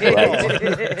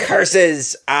 Right.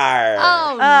 Curses are.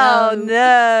 Oh,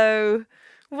 no.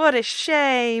 What a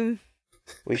shame.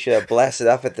 We should have blasted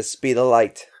off at the speed of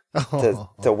light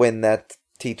to win that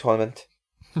tea tournament.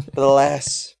 But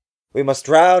alas, we must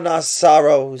drown our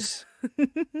sorrows.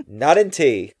 Not in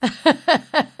tea.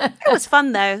 It was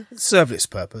fun, though. It served its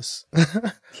purpose.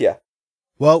 Yeah.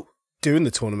 Well, doing the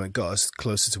tournament got us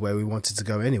closer to where we wanted to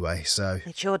go anyway, so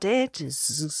It sure did.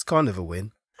 it's kind of a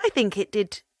win. I think it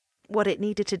did what it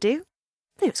needed to do.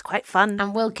 It was quite fun.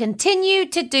 And we'll continue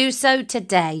to do so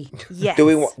today. Yes. Do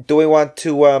we want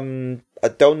to I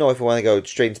don't know if we want to go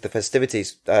straight into the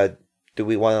festivities. Do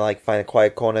we want to like find a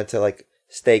quiet corner to like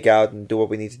stake out and do what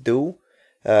we need to do?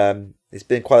 It's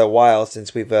been quite a while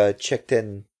since we've checked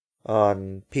in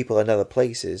on people in other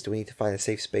places. Do we need to find a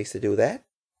safe space to do that?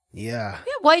 Yeah.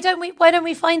 Yeah, why don't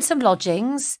we find some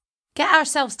lodgings, get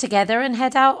ourselves together and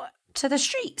head out to the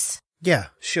streets? Yeah,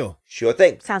 sure. Sure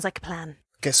thing. Sounds like a plan.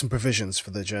 Get some provisions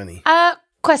for the journey.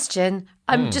 Question.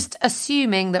 I'm just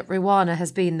assuming that Ruana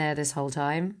has been there this whole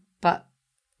time, but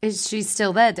is she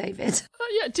still there, David?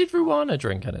 Yeah, did Ruana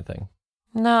drink anything?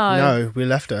 No. No, we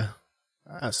left her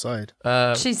outside.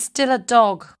 She's still a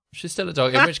dog. She's still a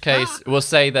dog, in which case we'll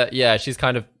say that, yeah,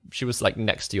 she was like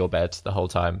next to your bed the whole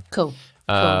time. Cool.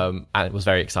 And was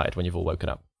very excited when you've all woken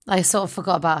up. I sort of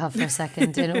forgot about her for a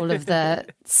second in all of the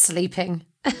sleeping.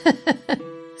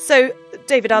 So,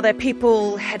 David, are there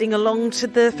people heading along to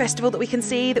the festival that we can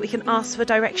see, that we can ask for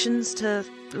directions to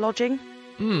lodging?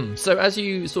 So as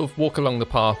you sort of walk along the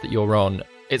path that you're on,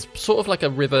 it's sort of like a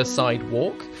riverside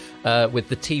walk with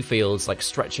the tea fields like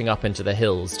stretching up into the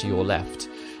hills to your left.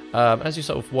 As you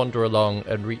sort of wander along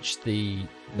and reach the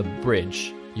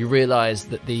bridge, you realise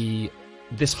that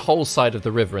this whole side of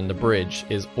the river and the bridge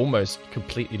is almost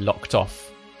completely locked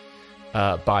off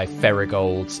by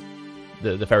Ferrigold,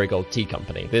 the Ferrigold Tea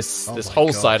Company. This whole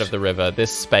gosh. side of the river,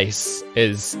 this space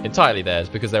is entirely theirs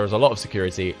because there is a lot of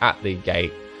security at the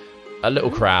gate, a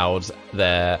little crowd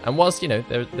there, and whilst, you know,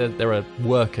 there are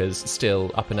workers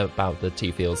still up and about the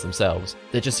tea fields themselves,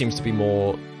 there just seems to be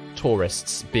more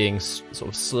tourists being sort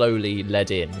of slowly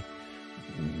led in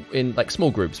like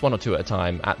small groups, 1 or 2 at a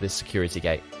time at this security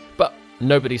gate. But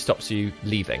nobody stops you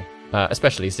leaving,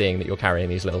 especially seeing that you're carrying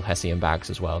these little Hessian bags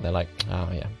as well. They're like, oh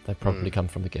yeah, they've probably come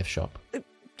from the gift shop.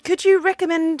 Could you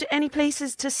recommend any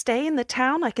places to stay in the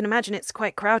town? I can imagine it's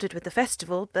quite crowded with the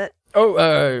festival, but...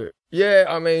 Yeah,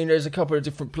 I mean, there's a couple of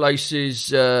different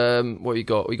places. What you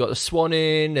got? We got the Swan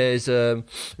Inn. There's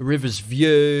River's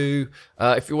View.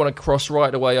 If you want to cross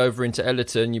right away over into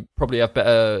Ellerton, you probably have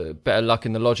better luck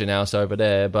in the lodging house over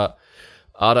there. But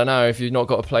I don't know, if you've not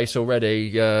got a place already,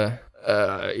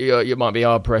 you might be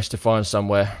hard pressed to find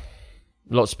somewhere.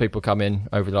 Lots of people come in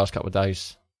over the last couple of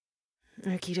days.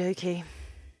 Okie dokie.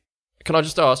 Can I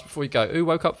just ask before you go, who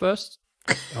woke up first?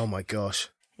 Oh my gosh.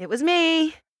 It was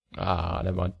me.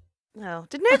 Never mind. Oh,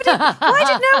 did nobody... Why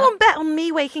did no one bet on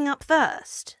me waking up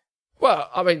first? Well,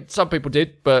 I mean, some people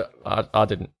did, but I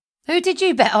didn't. Who did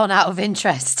you bet on out of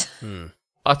interest?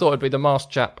 I thought it'd be the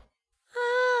masked chap.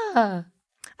 Ah.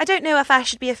 I don't know if I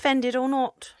should be offended or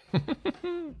not.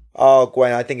 Oh,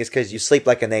 Gwen, I think it's because you sleep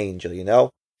like an angel, you know?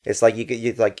 It's like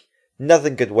you like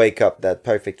nothing could wake up that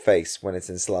perfect face when it's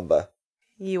in slumber.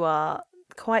 You are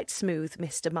quite smooth,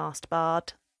 Mr. Masked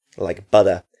Bard. Like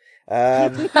butter.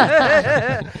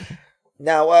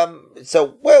 Now,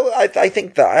 so, well, I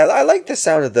think that I like the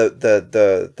sound of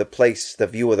the place, the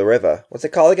view of the river. What's it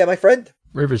called again, my friend?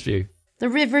 River's View. The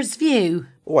river's view.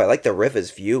 Oh, I like the river's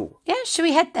view. Yeah, should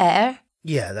we head there?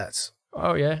 Yeah, that's...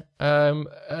 Oh, yeah.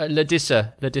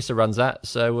 Ladissa runs that,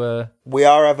 so... We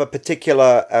are of a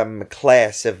particular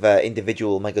class of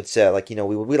individual, my good sir. Like, you know,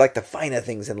 we like the finer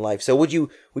things in life. So would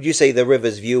you say the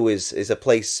river's view is a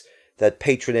place that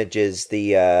patronages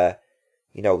the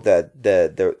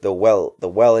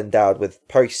well endowed with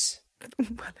purse?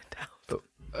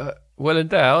 well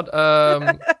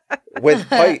endowed.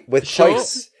 With Sure.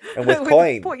 purse and with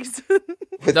coin.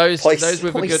 Those Poise.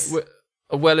 with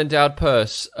a well endowed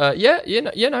purse. Yeah, you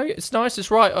know, it's nice.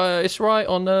 It's right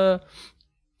on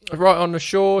the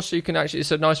shore, so you can actually.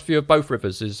 It's a nice view of both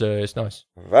rivers. It's nice.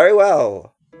 Very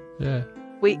well. Yeah.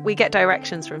 We get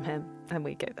directions from him and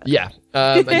we go there.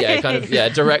 Yeah.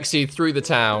 Directs you through the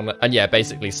town, and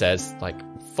basically says like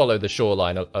follow the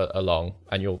shoreline along,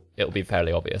 and it'll be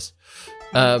fairly obvious.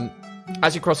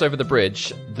 As you cross over the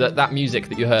bridge, that music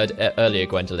that you heard earlier,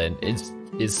 Gwendolyn, is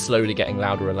slowly getting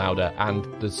louder and louder, and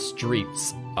the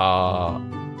streets are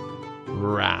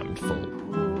rammed full.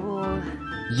 Ooh.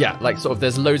 Yeah, like sort of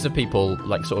there's loads of people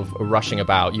like sort of rushing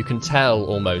about. You can tell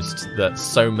almost that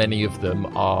so many of them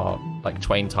are like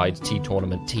Twain Tide tea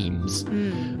tournament teams.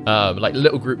 Like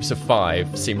little groups of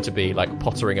 5 seem to be like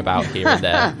pottering about here and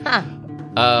there.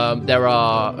 There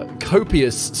are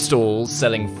copious stalls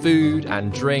selling food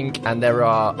and drink, and there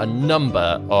are a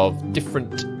number of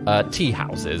different tea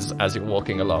houses as you're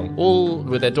walking along, all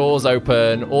with their doors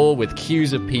open, all with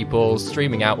queues of people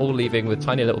streaming out, all leaving with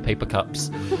tiny little paper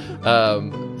cups.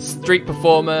 Street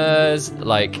performers,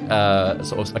 like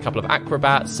sort of a couple of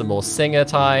acrobats, some more singer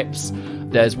types.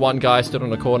 There's one guy stood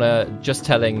on a corner just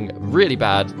telling really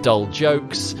bad, dull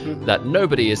jokes that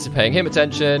nobody is paying him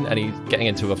attention, and he's getting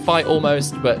into a fight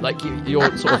almost. But like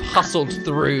you're sort of hustled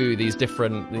through these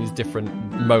different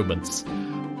moments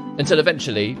until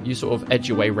eventually you sort of edge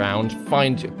your way round,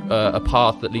 find a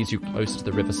path that leads you close to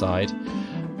the riverside,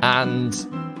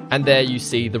 and there you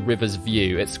see the river's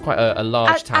view. It's quite a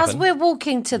large tavern. As we're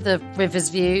walking to the river's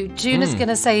view, Juna's going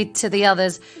to say to the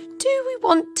others, do we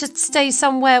want to stay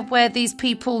somewhere where these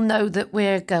people know that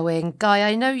we're going? Guy,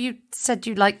 I know you said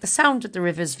you like the sound of the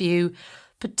river's view,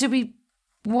 but do we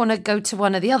want to go to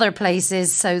one of the other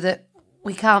places so that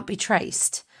we can't be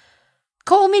traced?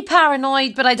 Call me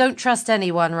paranoid, but I don't trust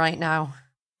anyone right now.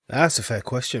 That's a fair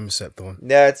question, Miss Thorn.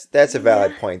 That's a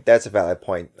valid point. That's a valid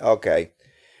point. Okay.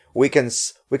 We can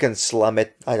slum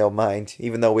it. I don't mind,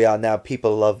 even though we are now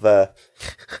people of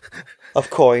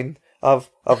coin, of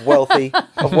wealthy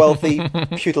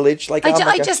pupillage. Like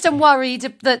I just am worried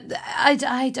that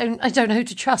I don't know who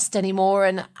to trust anymore,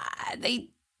 and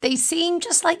they seem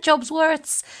just like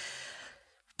Jobsworths,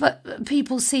 but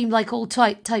people seem like all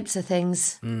types of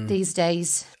things these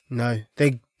days. No,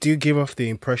 they do give off the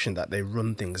impression that they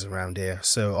run things around here,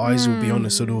 so eyes will be on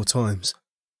us at all times.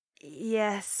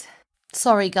 Yes.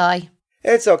 Sorry, Guy.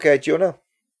 It's okay, Juno.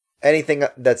 Anything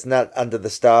that's not under the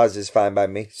stars is fine by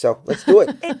me, so let's do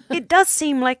it. It does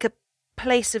seem like a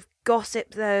place of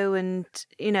gossip, though, and,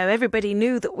 you know, everybody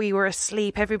knew that we were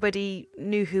asleep, everybody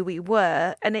knew who we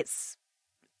were, and it's...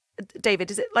 David,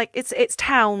 is it like, it's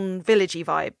town, villagey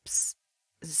vibes?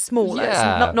 Smaller,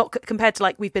 Yeah. It's not compared to,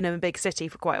 like, we've been in a big city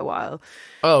for quite a while.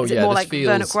 Oh, is yeah, it more this like feels...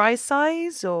 Vernock Rise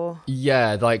size, or...?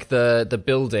 Yeah, like the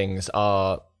buildings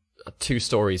are 2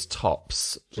 stories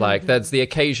tops. Like there's the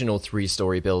occasional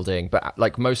 3-story building, but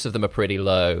like most of them are pretty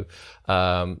low.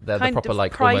 They're the Kind proper of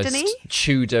like Croydon-y? almost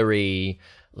Tudory,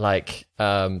 like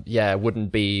wooden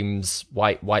beams,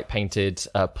 white painted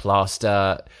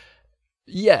plaster.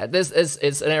 Yeah,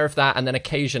 it's an air of that, and then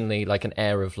occasionally like an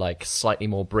air of like slightly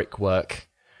more brickwork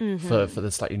for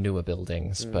the slightly newer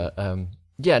buildings. But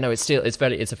yeah, no, it's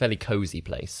a fairly cozy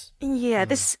place. Yeah,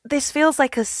 this feels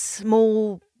like a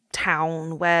small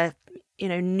town where, you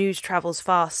know, news travels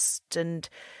fast, and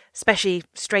especially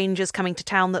strangers coming to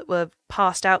town that were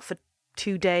passed out for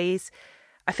 2 days.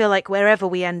 I feel like wherever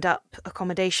we end up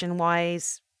accommodation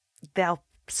wise,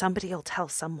 somebody will tell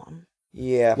someone.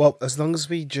 Yeah. Well, as long as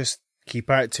we just keep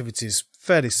our activities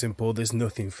fairly simple, there's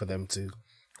nothing for them to,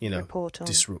 you know, Report on.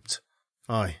 disrupt.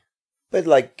 Aye. But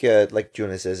like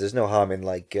Juno says, there's no harm in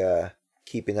like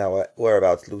keeping our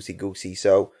whereabouts loosey-goosey.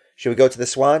 So, should we go to the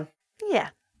Swan? Yeah.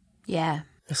 Yeah.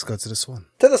 Let's go to the Swan.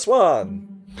 To the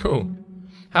Swan! Cool.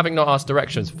 Having not asked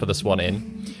directions for the Swan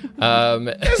Inn,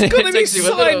 There's got to be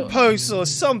signposts or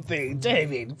something,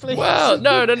 David, please. Well,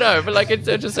 no, but like it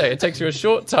takes you a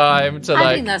short time to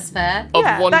I think that's fair. of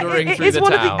wandering it through is the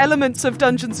one town. of the elements of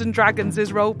Dungeons and Dragons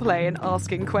is roleplay and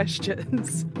asking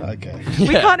questions. Okay. We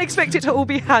can't expect it to all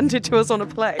be handed to us on a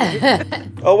plane.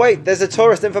 Oh wait, there's a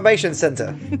tourist information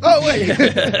centre. Oh, wait.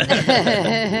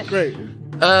 Great.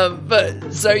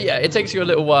 But so yeah, it takes you a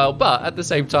little while, but at the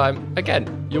same time,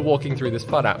 again, you're walking through this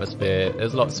fun atmosphere.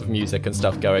 There's lots of music and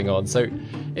stuff going on, so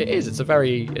it's a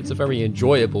very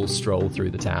enjoyable stroll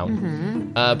through the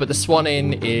town. But the Swan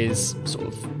Inn is sort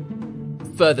of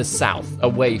further south,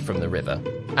 away from the river,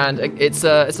 and it's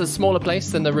a smaller place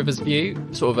than the river's view.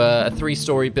 Sort of a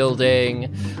 3-story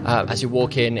building. As you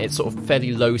walk in, it's sort of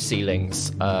fairly low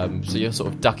ceilings, so you're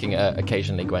sort of ducking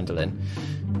occasionally, Gwendolyn.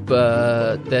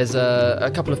 But there's a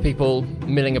couple of people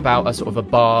milling about a sort of a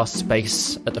bar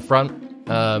space at the front,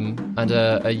 and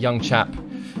a young chap,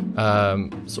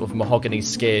 sort of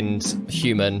mahogany-skinned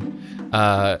human,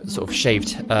 sort of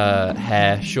shaved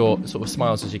hair, short, sort of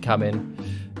smiles as you come in.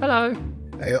 Hello.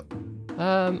 Hey up.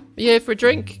 You here for a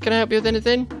drink? Can I help you with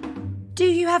anything? Do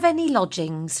you have any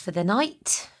lodgings for the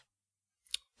night?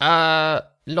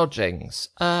 Lodgings.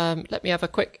 Let me have a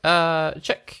quick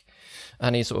check.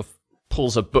 And he sort of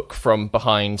pulls a book from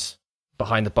behind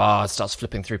the bar, starts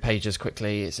flipping through pages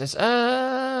quickly. It says,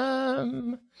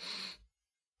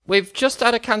 we've just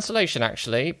had a cancellation,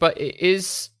 actually, but it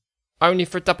is only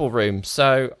for a double room,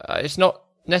 so it's not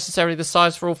necessarily the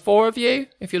size for all 4 of you,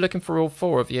 if you're looking for all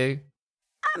 4 of you.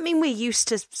 I mean, we're used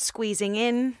to squeezing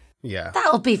in. Yeah.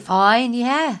 That'll be fine,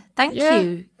 yeah. Thank Yeah.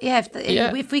 you. Yeah,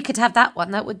 if we could have that one,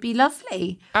 that would be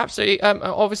lovely. Absolutely.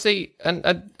 Obviously,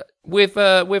 and with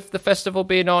the festival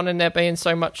being on and there being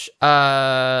so much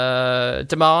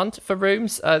demand for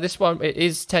rooms, this one it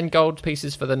is 10 gold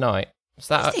pieces for the night. Is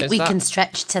that? I think is we that... can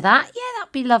stretch to that. Yeah,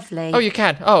 that'd be lovely. Oh, you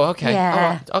can. Oh, okay. Yeah. All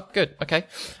right. Oh, good. Okay.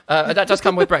 That does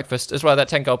come with breakfast as well. That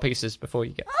 10 gold pieces before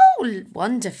you get. Oh,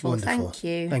 wonderful. Thank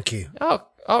you. Thank you. Oh,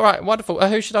 all right. Wonderful.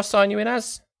 Who should I sign you in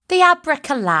as? The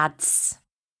Abraca lads.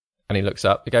 And he looks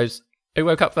up. He goes, "Who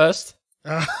woke up first?"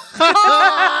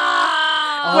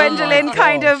 Gwendolyn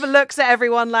kind of looks at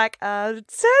everyone like, I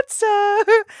said so.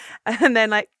 And then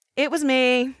like, it was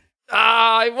me.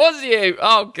 Ah, it was you.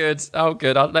 Oh, good. Oh,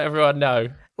 good. I'll let everyone know.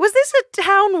 Was this a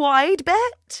town-wide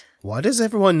bet? Why does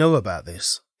everyone know about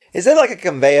this? Is there like a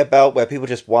conveyor belt where people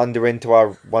just wandered into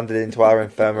our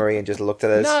infirmary and just looked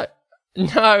at us?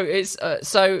 No. It's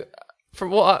so.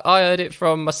 From what I heard it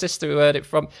from my sister, who heard it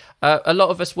from, a lot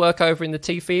of us work over in the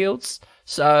tea fields.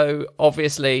 So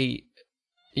obviously,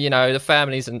 you know, the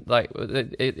families and like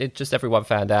it just everyone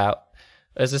found out.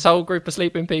 There's this whole group of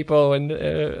sleeping people around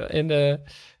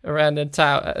the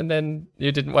town, and then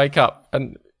you didn't wake up,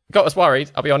 and got us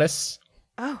worried. I'll be honest.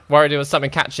 Oh, Worried there was something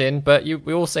catching, but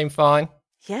we all seem fine.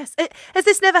 yes. Has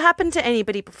this never happened to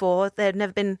anybody before? There have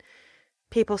never been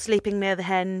people sleeping near the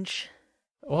henge?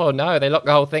 Oh no, they lock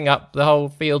the whole thing up, the whole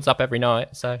field's up every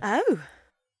night. So Oh.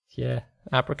 yeah,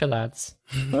 Abraca lads.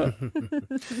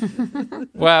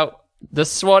 Well, the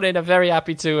Swannin are very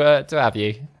happy to have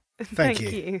you. Thank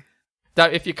you. Though,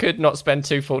 if you could not spend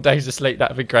 2 full days of sleep,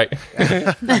 that'd be great.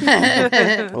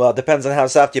 Well, it depends on how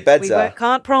soft your beds are.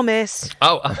 Can't promise.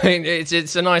 Oh, I mean,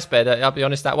 it's a nice bed. I'll be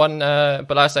honest, that one. But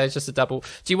like I say, it's just a double.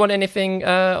 Do you want anything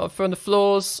from the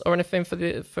floors or anything for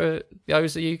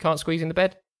those of you who can't squeeze in the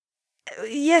bed?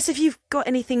 Yes, if you've got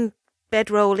anything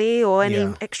bedrolly or any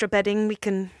Yeah. extra bedding, we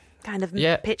can kind of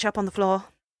Yeah. pitch up on the floor.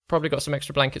 Probably got some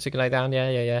extra blankets you can lay down.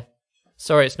 Yeah.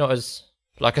 Sorry, it's not as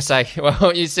like I say.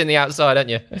 Well, you've seen the outside, haven't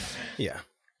you? Yeah.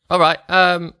 All right.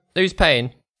 Who's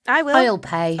paying? I will. I'll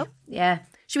pay. Oh. Yeah.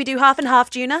 Should we do half and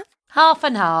half, Juna? Half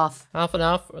and half. Half and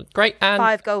half. Great. And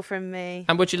 5 gold from me.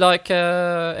 And would you like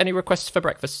any requests for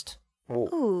breakfast?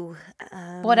 Ooh.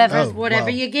 Whatever Oh, whatever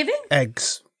wow. you're giving.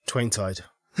 Eggs, twain-tied.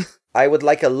 I would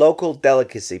like a local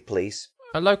delicacy, please.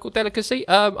 A local delicacy?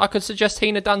 I could suggest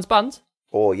Hina Dunn's buns.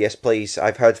 Oh, yes, please.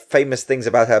 I've heard famous things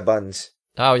about her buns.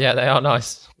 Oh, yeah, they are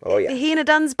nice. Oh, yeah. Hina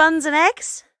Dunn's buns and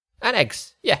eggs? And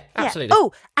eggs. Yeah, Yeah. absolutely.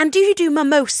 Oh, and do you do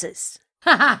mimosas?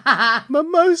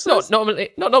 Mimosas. Not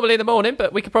normally in the morning,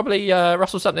 but we could probably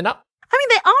rustle something up. I mean,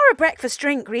 they are a breakfast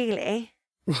drink, really.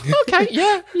 Okay,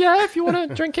 yeah, if you want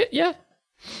to drink it, yeah.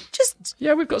 Just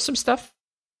Yeah, we've got some stuff.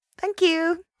 thank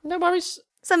you. No worries.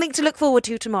 Something to look forward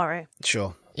to tomorrow.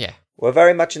 Sure. Yeah. We're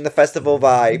very much in the festival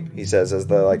vibe, he says, as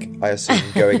they're, like, I assume,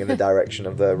 going in the direction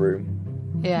of their room.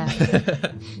 Yeah.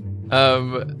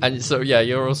 And so, yeah,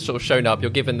 you're all sort of shown up.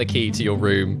 You're given the key to your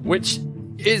room, which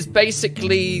is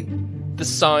basically the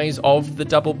size of the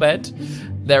double bed.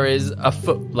 There is a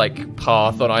foot, like,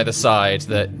 path on either side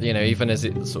that, you know, even as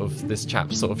it sort of, this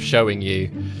chap's sort of showing you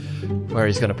where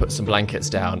he's going to put some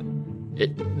blankets down,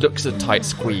 it looks a tight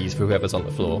squeeze for whoever's on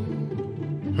the floor.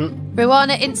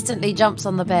 Ruana instantly jumps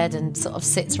on the bed and sort of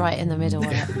sits right in the middle of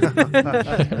it.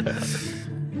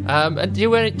 And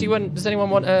does anyone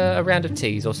want a round of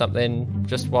teas or something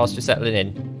just whilst you're settling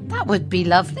in? That would be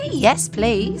lovely. Yes,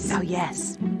 please. Oh,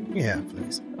 yes. Yeah,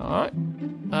 please. All right.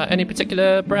 Any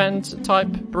particular brand, type,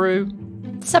 brew?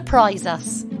 Surprise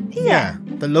us. Yeah.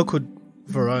 The local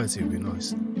variety would be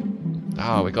nice.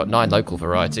 Oh, we've got 9 local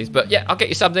varieties. But yeah, I'll get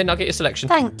you something. I'll get you a selection.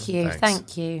 Thank you. Thanks.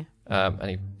 Thank you. And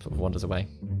he sort of wanders away.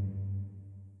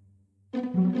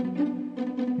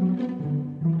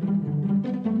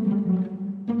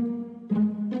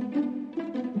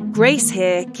 Grace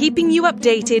here, keeping you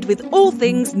updated with all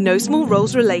things No Small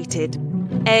Roles related.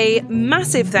 A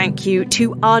massive thank you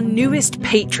to our newest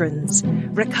patrons,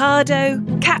 Ricardo,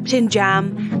 Captain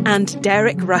Jam, and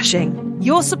Derek Rushing.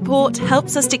 Your support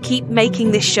helps us to keep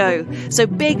making this show, so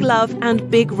big love and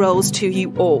big roles to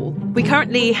you all. We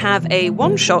currently have a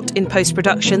one-shot in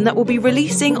post-production that will be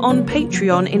releasing on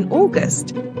Patreon in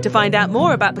August. To find out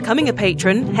more about becoming a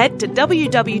patron, head to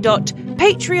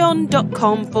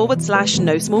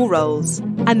www.patreon.com/No Small Roles.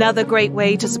 Another great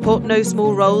way to support No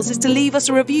Small Roles is to leave us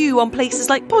a review on places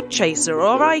like Podchaser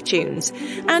or iTunes,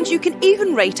 and you can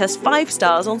even rate us 5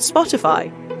 stars on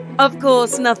Spotify. Of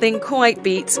course, nothing quite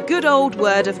beats good old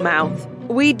word of mouth.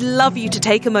 we'd love you to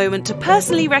take a moment to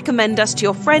personally recommend us to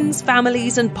your friends,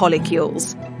 families, and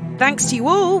polycules. Thanks to you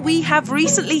all, we have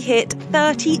recently hit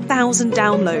 30,000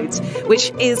 downloads,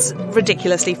 which is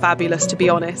ridiculously fabulous, to be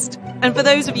honest. And for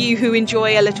those of you who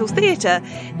enjoy a little theatre,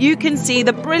 you can see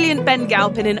the brilliant Ben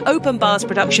Galpin in Open Bar's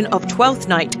production of Twelfth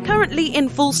Night, currently in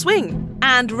full swing.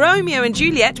 And Romeo and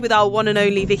Juliet with our one and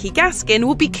only Vicky Gaskin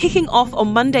will be kicking off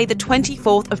on Monday the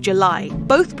 24th of July.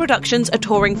 Both productions are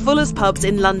touring Fuller's Pubs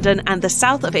in London and the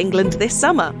south of England this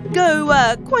summer. Go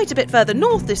quite a bit further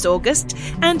north this August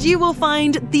and you will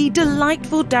find the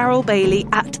delightful Daryl Bailey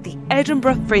at the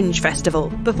Edinburgh Fringe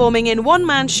Festival, performing in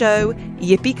one-man show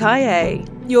Yippee-Ki-Yay.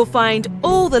 You'll find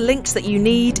all the links that you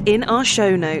need in our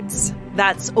show notes.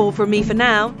 That's all from me for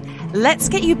now. Let's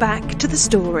get you back to the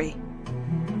story.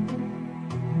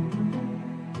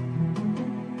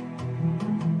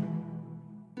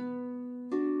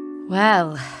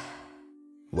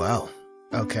 Well,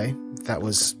 okay. That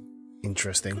was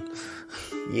interesting.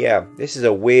 Yeah, this is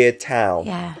a weird town.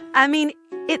 Yeah. I mean,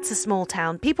 it's a small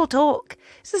town. People talk.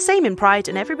 It's the same in Pride,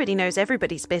 and everybody knows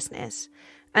everybody's business.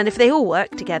 And if they all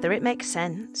work together, it makes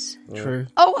sense. True.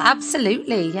 Oh,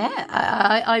 absolutely,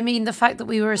 yeah. I mean, the fact that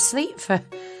we were asleep for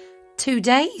 2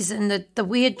 days and the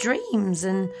weird dreams,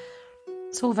 and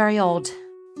it's all very odd.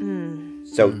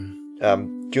 So,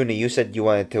 Junie, you said you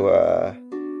wanted to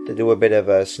do a bit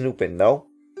of snooping, no?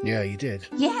 Yeah, you did.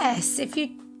 Yes, if you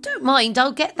don't mind,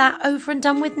 I'll get that over and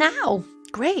done with now.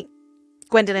 Great.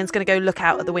 Gwendolyn's going to go look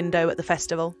out at the window at the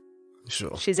festival.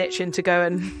 Sure. She's itching to go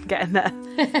and get in there.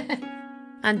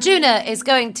 And Juna is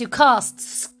going to cast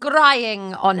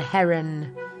Scrying on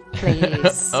Heron,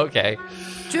 please. Okay.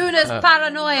 Juna's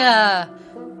paranoia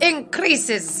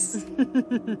increases.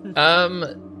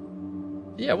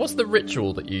 Yeah, what's the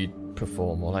ritual that you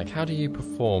perform? Or, like, how do you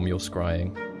perform your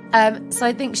scrying? So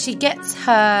I think she gets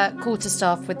her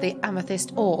quarterstaff with the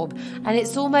amethyst orb, and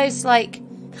it's almost like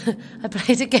I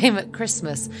played a game at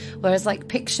Christmas where it's like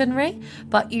Pictionary,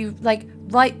 but you like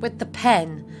write with the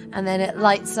pen and then it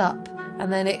lights up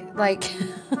and then it like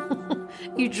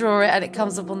you draw it and it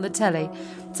comes up on the telly.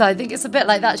 So I think it's a bit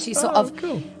like that. She sort of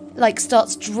cool. like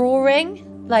starts drawing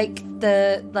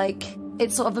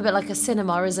it's sort of a bit like a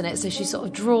cinema, isn't it? So she sort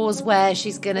of draws where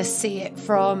she's going to see it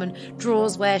from and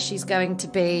draws where she's going to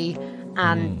be,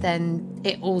 and then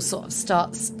it all sort of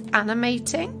starts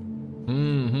animating.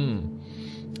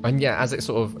 And yeah, as it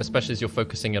sort of, especially as you're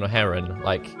focusing on a heron,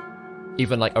 like,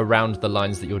 even like around the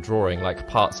lines that you're drawing, like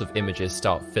parts of images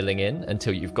start filling in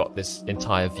until you've got this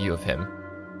entire view of him.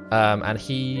 And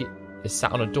he is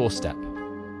sat on a doorstep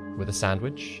with a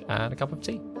sandwich and a cup of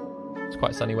tea. It's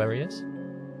quite sunny where he is.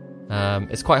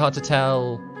 It's quite hard to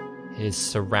tell his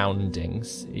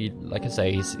surroundings. Like I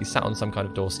say, he's sat on some kind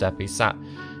of doorstep. You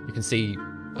can see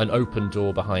an open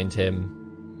door behind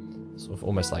him, sort of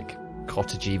almost like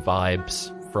cottagey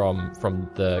vibes from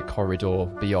the corridor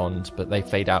beyond, but they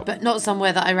fade out. But not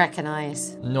somewhere that I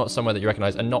recognise. Not somewhere that you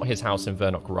recognise, and not his house in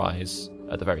Vernock Rise,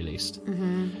 at the very least.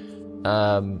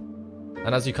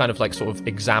 And as you kind of like sort of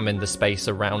examine the space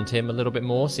around him a little bit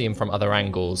more, see him from other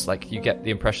angles, like you get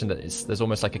the impression that there's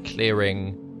almost like a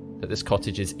clearing that this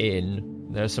cottage is in.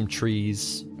 There are some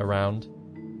trees around.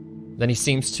 Then he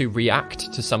seems to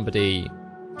react to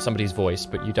somebody's voice,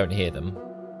 but you don't hear them.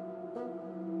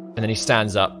 And then he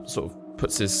stands up, sort of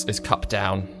puts his cup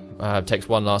down, takes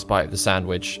one last bite of the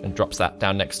sandwich and drops that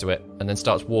down next to it, and then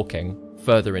starts walking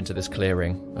further into this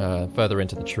clearing, further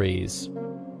into the trees.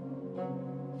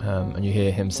 And you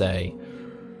hear him say,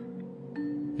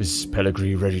 "Is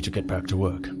Pellegrini ready to get back to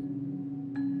work?"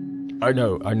 I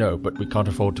know, but we can't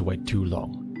afford to wait too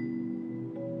long.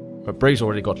 But Bray's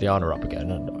already got Liana up again,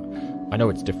 and I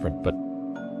know it's different, but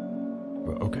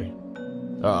okay.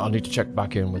 I'll need to check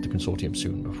back in with the consortium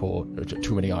soon before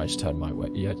too many eyes turn my way.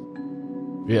 Yeah.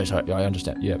 Yes, I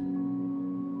understand, yeah.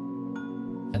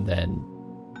 And then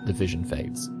the vision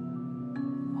fades.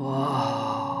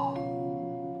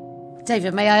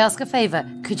 David, may I ask a favour?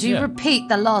 Could you repeat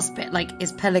the last bit? Like,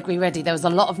 is Pellegrini ready? There was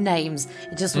a lot of names.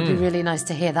 It just would be really nice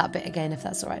to hear that bit again, if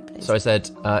that's all right, please. So I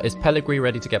said, is Pellegrini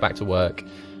ready to get back to work?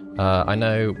 I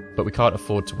know, but we can't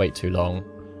afford to wait too long.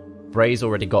 Bray's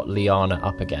already got Liana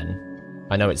up again.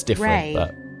 I know it's different, Bray.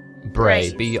 but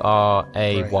Bray,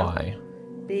 B-R-A-Y.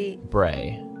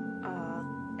 Bray.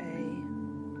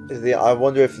 I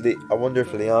wonder if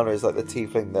Liana is like the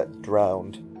tiefling that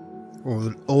drowned,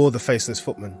 Or the faceless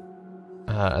footman.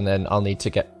 And then I'll need to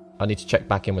check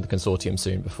back in with the consortium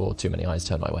soon before too many eyes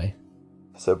turn my way.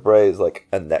 So Bray is like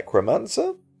a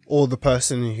necromancer? Or the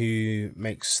person who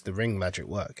makes the ring magic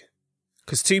work.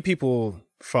 Because 2 people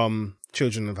from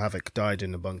Children of Havoc died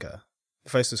in the bunker. The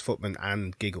faceless footman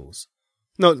and Giggles.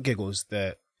 Not Giggles.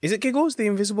 Is it Giggles, the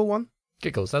invisible one?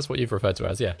 Giggles, that's what you've referred to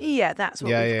as, yeah. Yeah, that's what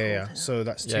Yeah, we've yeah, called yeah. her. So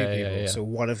that's two Yeah, people. yeah. So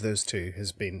one of those two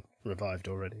has been revived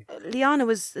already. Liana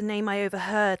was the name I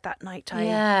overheard that night I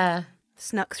Yeah.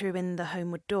 snuck through in the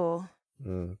homeward door.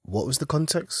 What was the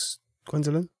context,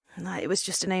 Gwendolyn? No, it was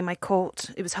just a name I caught.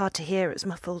 It was hard to hear, it was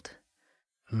muffled.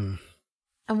 Hmm.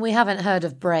 And we haven't heard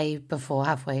of Bray before,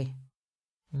 have we?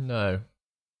 No.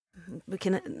 We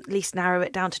can at least narrow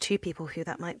it down to 2 people who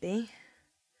that might be.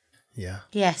 Yeah.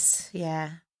 Yes,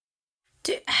 yeah.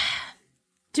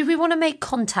 Do we want to make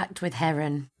contact with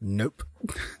Heron? Nope.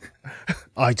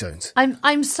 I don't.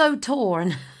 I'm so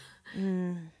torn.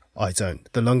 I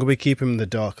don't. The longer we keep him in the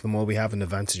dark, the more we have an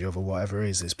advantage over whatever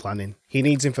is his planning. He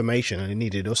needs information, and he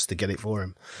needed us to get it for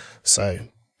him. So,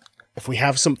 if we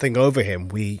have something over him,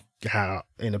 we are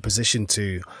in a position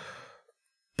to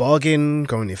bargain,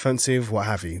 go on the offensive, what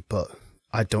have you. But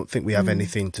I don't think we have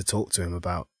anything to talk to him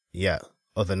about yet,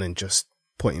 other than just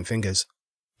pointing fingers.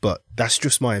 But that's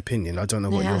just my opinion. I don't know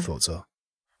what Yeah. your thoughts are.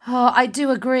 Oh, I do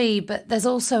agree, but there's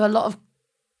also a lot of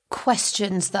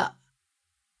questions that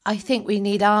I think we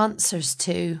need answers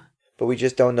to. But we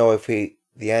just don't know if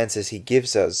the answers he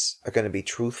gives us are going to be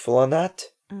truthful or not.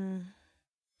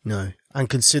 No. And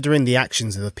considering the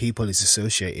actions of the people he's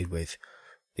associated with,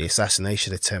 the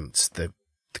assassination attempts, the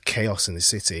chaos in the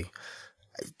city,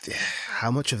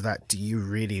 how much of that do you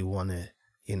really want to,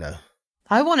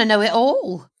 I want to know it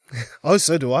all. Oh,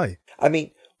 so do I. I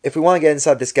mean, if we want to get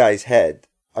inside this guy's head,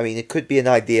 I mean, it could be an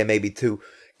idea maybe to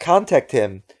contact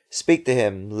him, speak to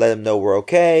him, let him know we're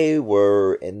okay,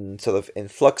 we're in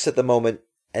flux at the moment,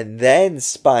 and then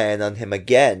spying on him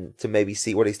again to maybe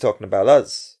see what he's talking about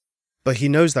us. But he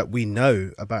knows that we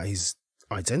know about his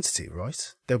identity,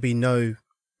 right? There'll be no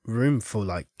room for,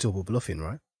 double bluffing,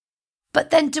 right? But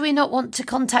then do we not want to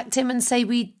contact him and say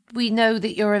we know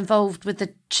that you're involved with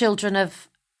the children of,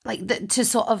 to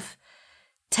sort of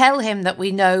tell him that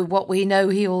we know what we know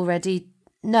he already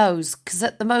knows? Because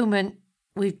at the moment,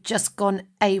 we've just gone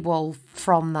AWOL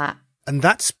from that. And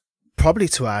that's probably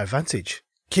to our advantage.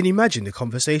 Can you imagine the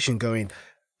conversation going,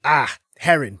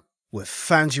 Heron, we've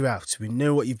found you out. We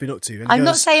know what you've been up to. And I'm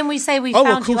not saying we say we "Oh, of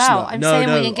found you course out. not. I'm No, saying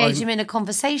no, we engage I'm- him in a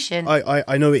conversation.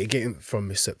 I know what you're getting from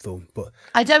Miss Septhorn, but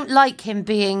I don't like him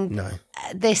being no.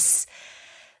 this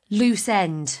loose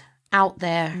end out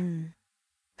there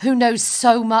who knows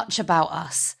so much about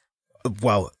us.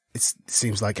 Well, it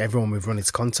seems like everyone we've run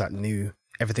into contact knew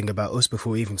everything about us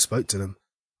before we even spoke to them.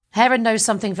 Heron knows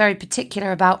something very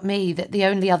particular about me that the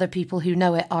only other people who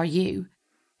know it are you.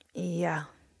 Yeah.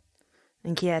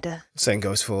 And Kieda. Same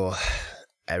goes for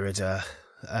Erida,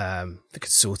 the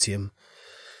consortium.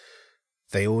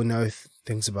 They all know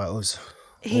things about us.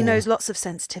 He knows lots of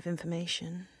sensitive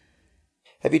information.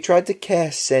 Have you tried to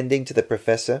cast sending to the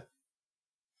professor?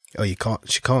 Oh, you can't.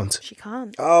 She can't. She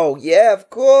can't. Oh, yeah, of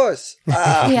course.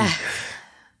 Yeah,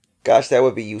 Gosh, that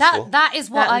would be useful. that is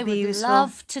what That would I would be useful.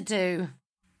 love to do,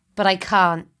 but I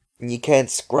can't. And you can't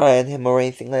scry on him or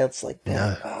anything else like that.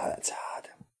 No. Oh, that's hard.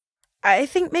 I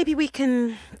think maybe we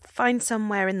can find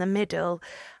somewhere in the middle.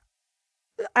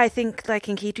 I think, like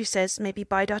Enkidu says, maybe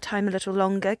bide our time a little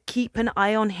longer, keep an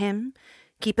eye on him,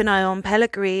 keep an eye on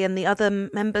Pellegrini and the other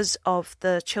members of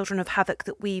the Children of Havoc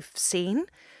that we've seen,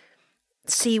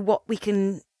 see what we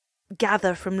can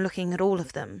gather from looking at all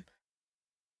of them.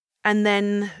 And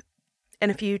then, in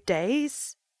a few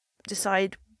days,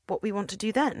 decide what we want to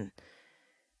do then.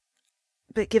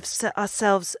 But gives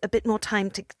ourselves a bit more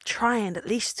time to try and at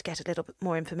least get a little bit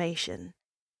more information.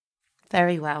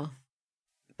 Very well.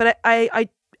 But I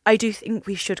do think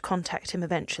we should contact him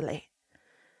eventually.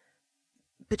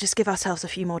 But just give ourselves a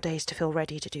few more days to feel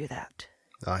ready to do that.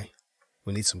 Aye.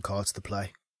 We need some cards to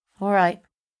play. All right.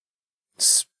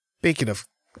 Speaking of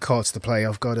cards to play,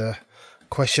 I've got a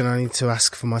question I need to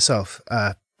ask for myself.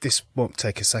 This won't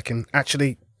take a second.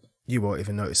 Actually, you won't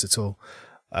even notice at all.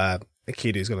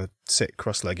 Akidu's going to sit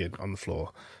cross-legged on the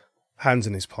floor, hands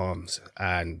in his palms,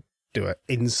 and do an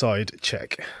inside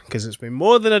check, because it's been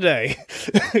more than a day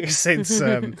since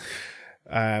it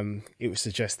was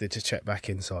suggested to check back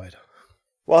inside.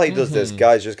 While he does this,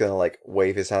 Guy's just going to,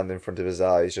 wave his hand in front of his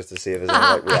eyes just to see if there's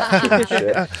any, reaction and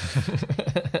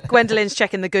shit. Gwendolyn's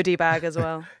checking the goodie bag as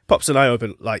well. Pops an eye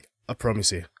open, I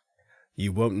promise you,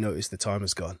 you won't notice the time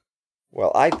has gone.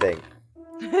 Well, I think...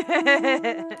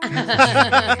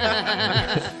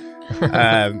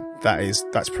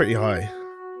 That's pretty high.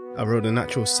 I rolled a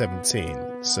natural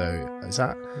 17, so is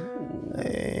that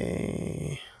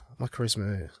my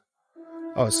charisma?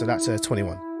 Oh, so that's a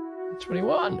 21.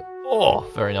 21. Oh,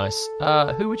 very nice.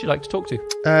 Who would you like to talk to?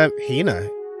 Hina.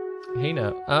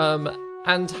 Hina.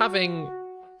 And having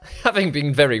having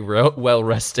been very well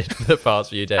rested for the past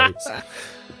few days,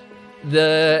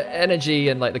 the energy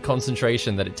and like the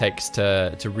concentration that it takes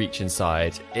to reach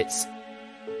inside, it's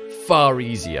far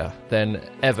easier than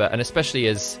ever. And especially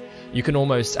as you can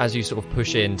almost, as you sort of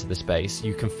push into the space,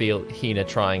 you can feel Hina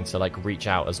trying to like reach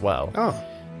out as well. Oh,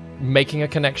 Making a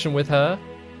connection with her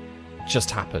just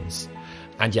happens.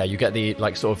 And yeah, you get the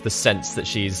like sort of the sense that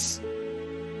she's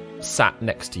sat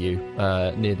next to you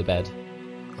near the bed.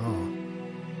 oh.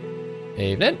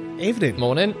 Evening. Evening.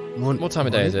 Morning. What time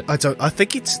of day is it? I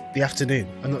think it's the afternoon.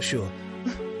 I'm not sure.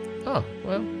 Oh,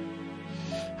 well.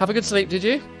 Have a good sleep, did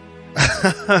you?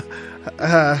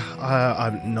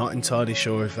 I'm not entirely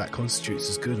sure if that constitutes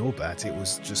as good or bad. It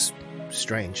was just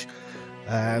strange.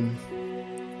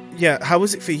 Yeah, how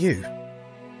was it for you?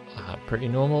 Pretty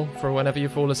normal for whenever you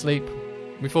fall asleep.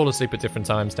 We fall asleep at different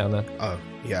times down there. Oh,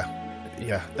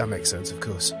 yeah, that makes sense, of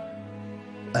course.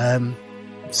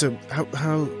 So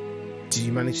how did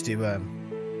you manage to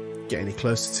get any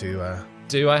closer to?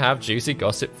 Do I have juicy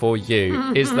gossip for you?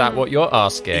 Is that what you're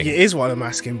asking? It is what I'm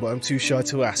asking, but I'm too shy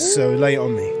to ask. So lay it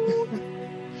on me.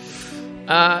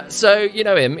 So you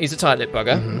know him. He's a tight-lipped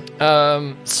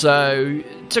bugger. So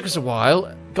it took us a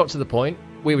while. Got to the point.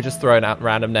 We were just throwing out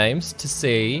random names to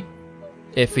see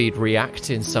if he'd react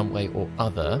in some way or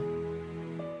other.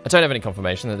 I don't have any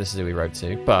confirmation that this is who he wrote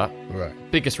to, but Right.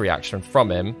 biggest reaction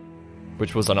from him,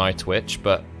 which was an eye twitch,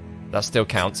 but that still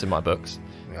counts in my books.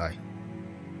 Aye.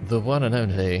 The one and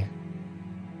only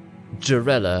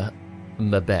Jarella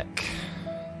Mabek.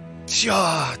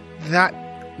 Yeah,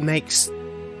 that makes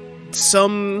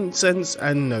some sense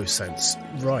and no sense.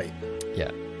 Right.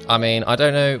 Yeah. I mean, I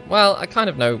don't know. Well, I kind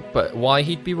of know, but why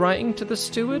he'd be writing to the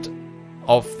steward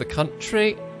of the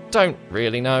country? Don't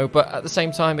really know, but at the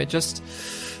same time, it just...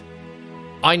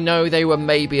 I know they were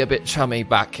maybe a bit chummy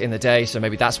back in the day, so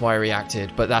maybe that's why I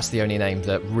reacted, but that's the only name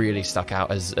that really stuck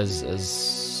out as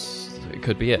it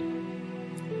could be it.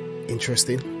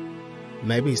 Interesting.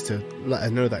 Maybe it's to let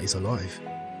her know that he's alive.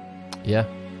 Yeah.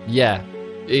 Yeah.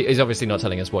 He's obviously not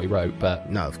telling us what he wrote, but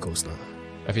No, of course not.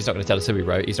 if he's not going to tell us who he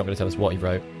wrote, he's not going to tell us what he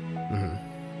wrote.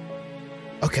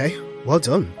 Okay, well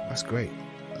done. That's great.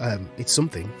 It's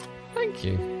something. Thank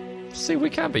you. See, we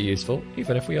can be useful,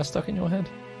 even if we are stuck in your head.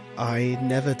 I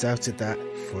never doubted that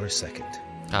for a second.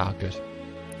 Ah, good.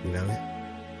 You know,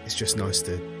 it's just nice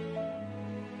to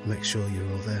make sure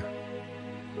you're all there.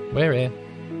 We're here.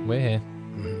 We're here.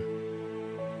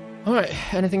 All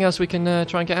right. Anything else we can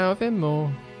try and get out of him, or?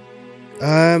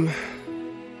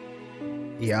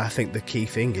 Yeah, I think the key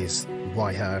thing is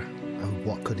why her, and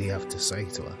what could he have to say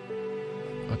to her.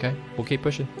 Okay, we'll keep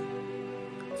pushing.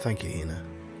 Thank you, Hina.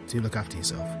 Do look after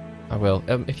yourself. I will.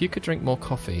 If you could drink more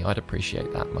coffee, I'd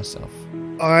appreciate that myself.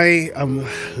 I am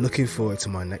looking forward to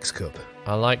my next cup.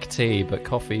 I like tea, but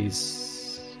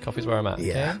coffee's where I'm at.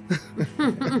 Yeah.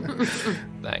 Okay?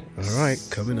 Thanks. All right,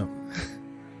 coming up.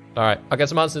 All right. I'll get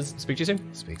some answers. Speak to you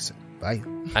soon. Speak soon. Bye.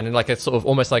 And in like a sort of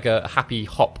almost like a happy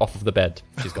hop off of the bed,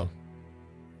 she's gone.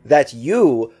 That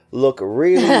you look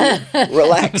really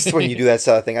relaxed when you do that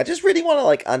sort of thing. I just really want to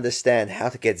like understand how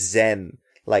to get zen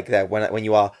like that when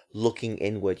you are looking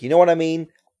inward. You know what I mean?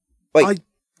 Wait,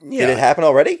 Yeah. did it happen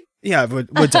already? Yeah, we're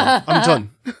done. I'm done.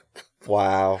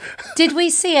 Wow. Did we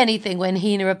see anything when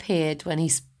Hina appeared when he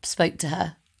spoke to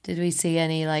her? Did we see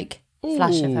any like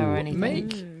flash of her or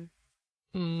anything?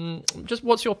 Just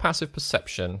what's your passive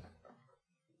perception?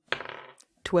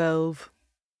 12.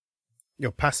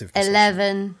 Your passive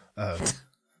perception.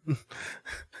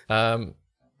 11.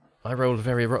 I rolled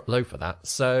very low for that.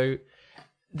 So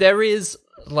there is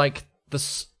like the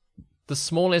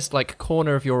smallest like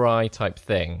corner of your eye type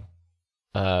thing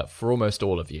for almost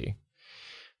all of you.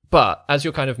 But as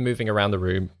you're kind of moving around the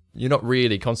room, you're not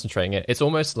really concentrating it. It's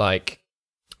almost like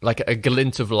a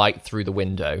glint of light through the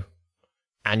window.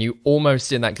 And you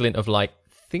almost in that glint of light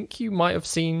think you might have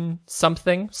seen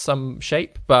something, some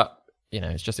shape, but you know,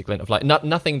 it's just a glint of light.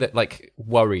 Nothing that like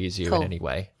worries you Cool. in any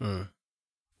way.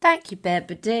 Thank you,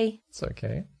 Berberdee. It's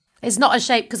okay. It's not a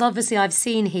shape because obviously I've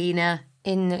seen Hina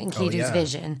in Kidu's yeah.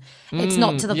 vision. It's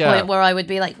not to the yeah. point where I would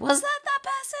be like, was that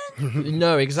person?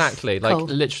 No, exactly. Like Cool.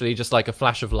 literally just like a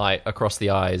flash of light across the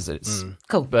eyes. It's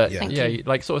Cool. but Thank yeah, you.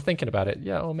 like sort of thinking about it.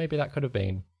 Yeah, or maybe that could have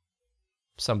been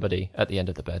somebody at the end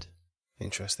of the bed.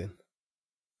 Interesting.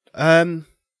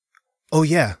 Oh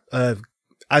yeah.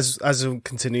 As I'm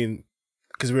continuing,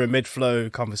 because we're in mid-flow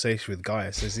conversation with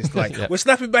Gaia, so it's like Yeah. we're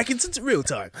snapping back into real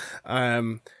time.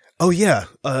 Oh yeah.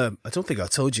 I don't think I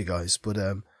told you guys, but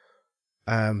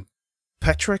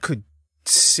Petra could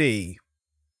see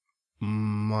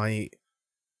Hina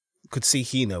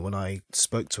when I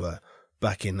spoke to her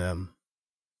back in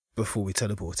before we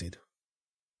teleported.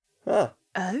 Huh.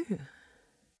 Oh.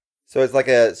 So it's like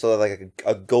a sort of like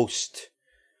a ghost,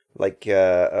 like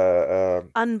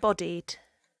Unbodied.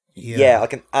 yeah,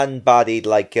 like an unbodied,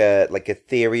 like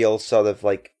ethereal sort of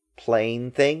like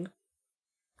plane thing.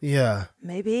 Yeah.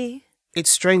 Maybe.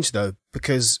 It's strange though,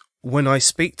 because when I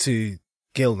speak to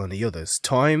Gil and the others,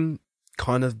 time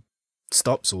kind of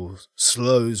stops or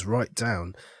slows right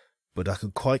down, but I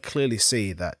could quite clearly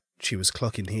see that she was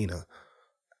clocking Hina.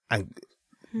 And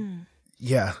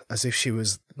yeah, as if she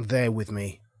was there with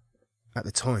me at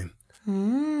the time.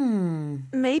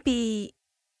 Maybe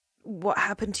what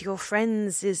happened to your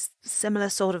friends is similar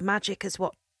sort of magic as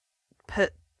what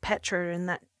put Petra in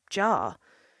that jar,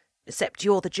 except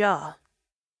you're the jar.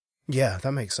 Yeah,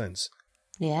 that makes sense.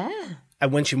 Yeah.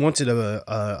 And when she wanted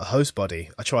a host body,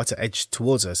 I tried to edge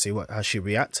towards her, see how she'd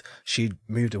react. She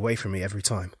moved away from me every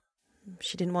time.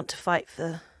 She didn't want to fight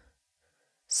for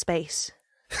space.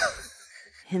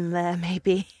 In there,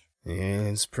 maybe. Yeah,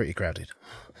 it's pretty crowded.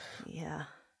 Yeah.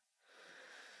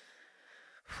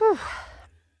 Whew.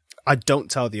 I don't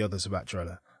tell the others about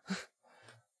Drella.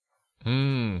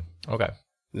 Okay.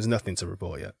 There's nothing to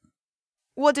report yet.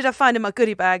 What did I find in my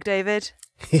goodie bag, David?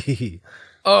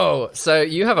 Oh, so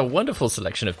you have a wonderful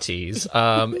selection of teas.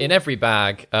 In every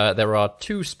bag, there are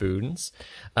 2 spoons.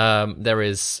 There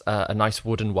is a nice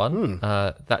wooden one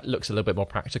that looks a little bit more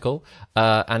practical.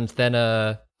 And then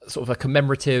a sort of a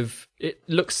commemorative, it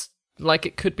looks like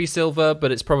it could be silver,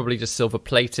 but it's probably just silver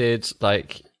plated,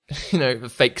 like,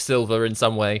 fake silver in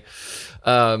some way.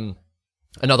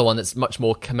 Another one that's much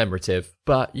more commemorative.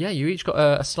 But yeah, you each got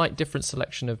a slight different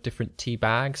selection of different tea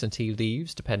bags and tea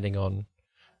leaves, depending on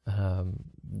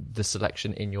the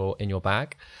selection in your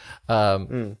bag.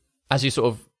 As you sort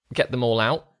of get them all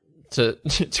out to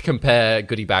to compare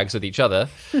goodie bags with each other,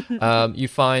 you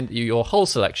find your whole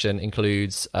selection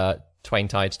includes Twain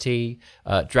Tide tea,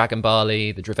 Dragon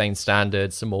Barley, the Dravane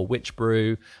Standard, some more Witch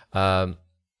Brew.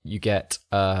 You get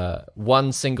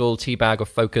 1 single tea bag of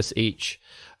Focus each.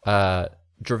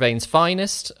 Dravane's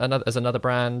Finest as another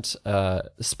brand,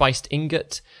 Spiced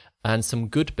Ingot, and some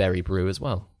Goodberry Brew as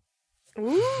well.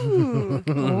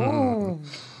 Ooh.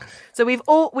 So we've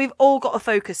all got a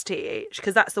Focus tea each,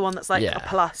 because that's the one that's like a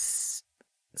plus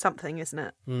something, isn't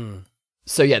it?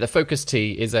 So yeah, the Focus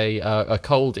tea is a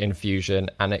cold infusion,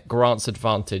 and it grants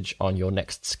advantage on your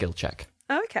next skill check.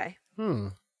 Okay.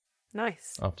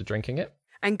 Nice. After drinking it.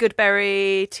 And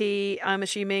Goodberry tea, I'm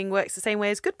assuming, works the same way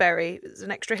as Goodberry. It's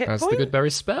an extra hit As point. the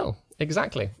Goodberry spell.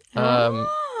 Exactly.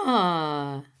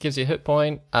 Ah. Gives you a hit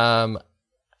point, and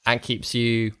keeps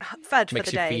you... Fed for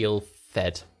makes the you day. feel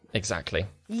fed. Exactly.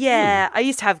 Yeah, I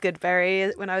used to have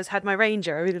Goodberry when I had my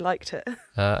Ranger. I really liked it.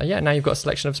 Yeah, now you've got a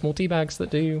selection of small tea bags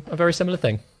that do a very similar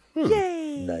thing.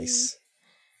 Yay! Nice.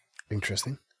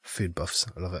 Interesting. Food buffs.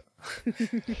 I love it.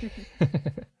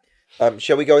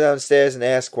 Shall we go downstairs and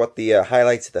ask what the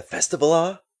highlights of the festival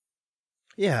are?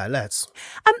 Yeah, let's.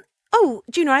 Oh,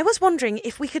 Juno, I was wondering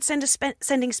if we could send a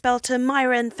sending spell to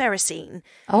Myra and Ferrocene.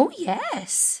 Oh,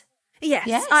 yes.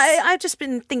 Yes. I've just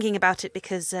been thinking about it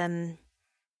because I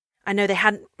know they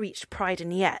hadn't reached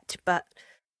Pryden yet, but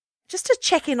just to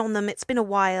check in on them, it's been a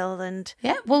while and...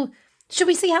 Yeah, well, should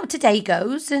we see how today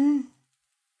goes? And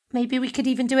maybe we could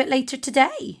even do it later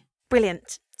today.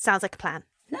 Brilliant. Sounds like a plan.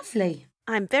 Lovely.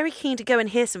 I'm very keen to go and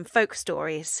hear some folk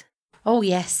stories. Oh,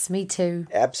 yes, me too.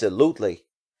 Absolutely.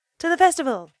 To the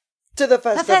festival. To the The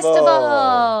festival!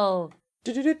 festival!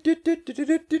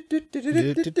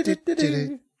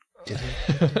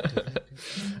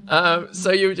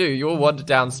 So you all wander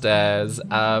downstairs,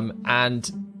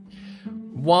 and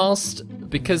whilst,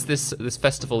 because this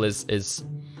festival is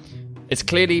it's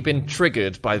clearly been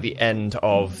triggered by the end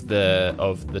of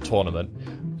the tournament,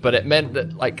 but it meant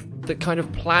that like the kind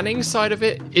of planning side of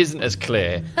it isn't as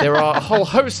clear. There are a whole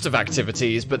host of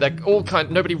activities, but they're all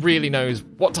nobody really knows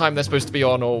what time they're supposed to be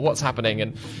on or what's happening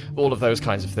and all of those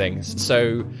kinds of things.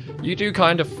 So you do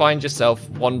kind of find yourself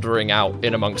wandering out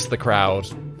in amongst the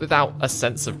crowd without a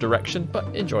sense of direction, but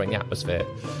enjoying the atmosphere.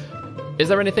 Is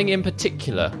there anything in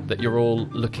particular that you're all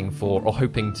looking for or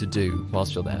hoping to do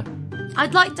whilst you're there?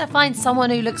 I'd like to find someone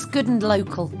who looks good and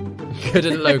local. Good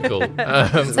and local.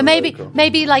 So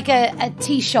maybe like a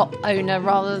tea shop owner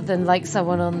rather than like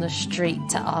someone on the street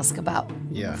to ask about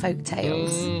folk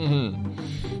tales.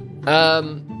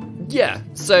 Yeah,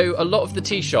 so a lot of the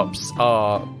tea shops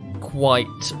are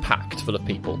quite packed full of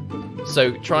people.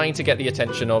 So trying to get the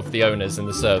attention of the owners and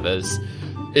the servers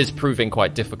is proving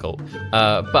quite difficult.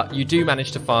 But you do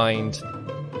manage to find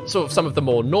sort of some of the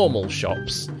more normal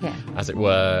shops, Yeah. as it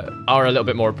were, are a little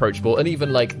bit more approachable. And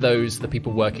even like the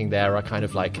people working there are kind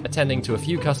of like attending to a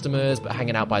few customers, but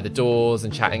hanging out by the doors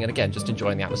and chatting. And again, just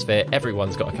enjoying the atmosphere.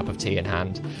 Everyone's got a cup of tea in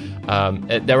hand.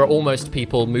 There are almost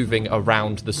people moving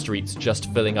around the streets,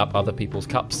 just filling up other people's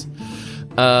cups.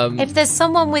 If there's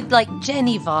someone with like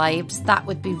Jenny vibes, that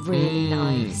would be really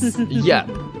nice. Yep.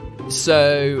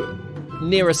 So,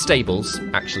 nearer stables,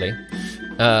 actually,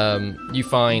 you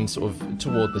find sort of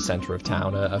toward the centre of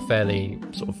town a fairly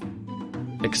sort of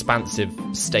expansive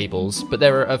stables, but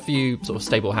there are a few sort of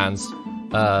stable hands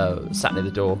sat near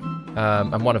the door,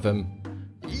 and one of them,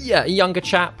 a younger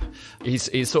chap. He's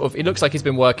sort of, it looks like he's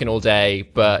been working all day,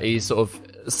 but he's sort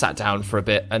of sat down for a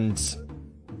bit and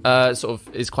sort of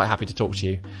is quite happy to talk to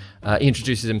you. He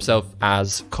introduces himself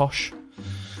as Kosh.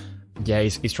 Yeah,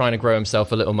 he's trying to grow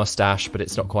himself a little mustache, but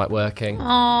it's not quite working.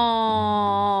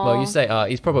 Aww. Well, you say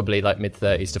he's probably like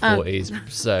mid-30s to 40s,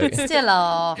 so Still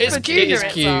are. it's cute. It's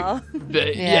cute.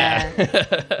 But,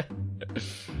 yeah.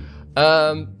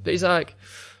 But he's like,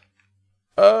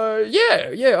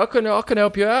 I can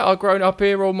help you out. I've grown up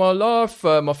here all my life.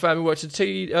 My family works at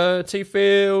tea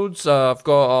fields. I've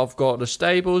got the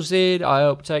stables in. I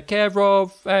help take care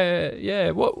of.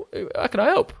 What? How can I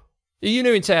help? Are you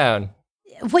new in town?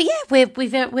 Well, yeah,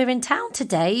 we're in town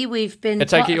today. We've been. I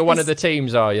take it you're one of the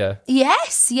teams, are you?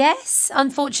 Yes.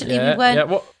 Unfortunately, we weren't. Yeah,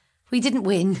 what? We didn't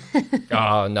win.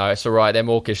 Oh no, it's all right. Them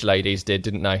orcish ladies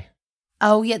didn't they?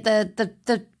 Oh yeah,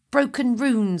 the broken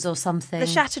runes or something. The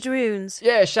shattered runes.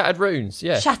 Yeah, shattered runes.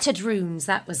 Yeah, Shattered runes.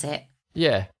 That was it.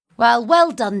 yeah.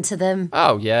 Well done to them.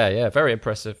 Oh yeah. Very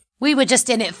impressive. We were just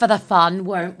in it for the fun,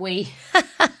 weren't we?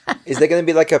 Is there going to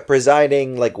be like a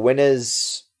presiding, like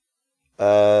winners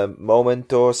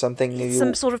moment or something?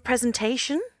 Some sort of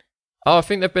presentation? Oh, I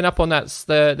think they've been up on that.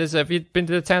 Have you been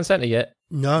to the town centre yet?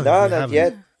 No, No, we not haven't.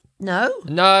 yet. No.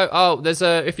 No. Oh, there's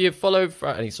a. If you follow,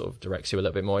 and he sort of directs you a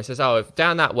little bit more. He says, "Oh,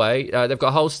 down that way, they've got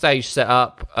a whole stage set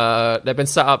up. They've been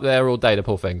set up there all day, the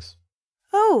poor things."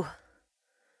 Oh.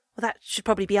 Well, that should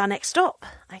probably be our next stop,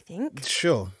 I think.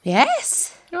 Sure.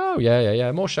 Yes. Oh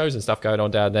yeah. More shows and stuff going on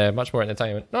down there. Much more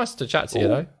entertainment. Nice to chat to you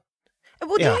though.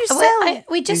 What Yeah. do you Oh, sell?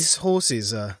 we These just.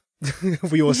 horses,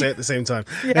 we all say it at the same time.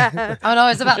 Yeah. Oh no, I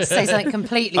was about to say something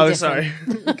completely Oh, different.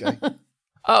 sorry. Okay.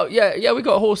 Oh yeah. We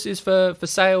got horses for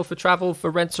sale, for travel,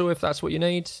 for rental, if that's what you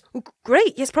need. Well,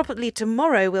 great. Yes, probably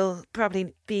tomorrow we'll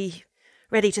probably be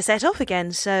ready to set off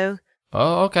again, so...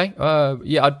 Oh, okay.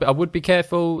 I would be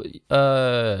careful.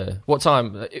 What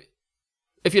time?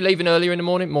 If you're leaving earlier in the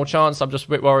morning, more chance. I'm just a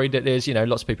bit worried that there's,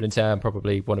 lots of people in town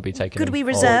probably want to be taken. Could we in.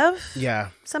 reserve Yeah.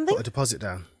 something? Put a deposit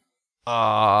down.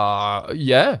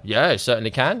 Yeah, it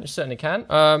certainly can. It certainly can.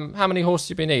 How many horses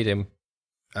you be needing?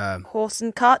 Horse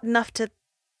and cart, enough to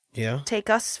Yeah. take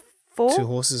us 4? 2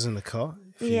 horses in the cart.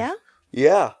 if you- Yeah.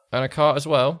 Yeah. And a cart as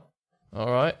well.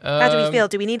 All right. How do we feel?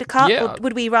 Do we need a cart, yeah. or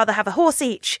would we rather have a horse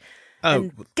each?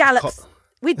 And gallop.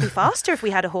 We'd be faster if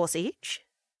we had a horse each.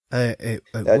 It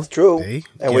That's would true. be,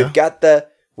 And yeah. we've got the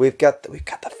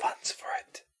funds for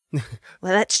it.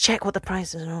 Well, let's check what the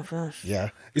prices are first. Yeah.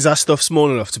 Is our stuff small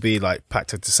enough to be like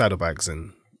packed into saddlebags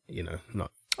and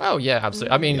not? Oh yeah,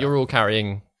 absolutely. I mean, you're all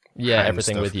carrying Hand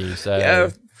everything stuff. with you. So Yeah,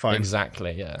 fine.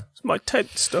 Exactly. Yeah. My tent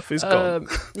stuff is gone.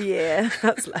 Yeah,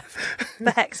 that's left.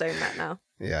 The hex own that now.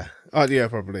 Yeah. Oh yeah,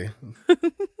 probably.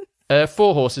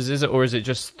 4 horses, is it, or is it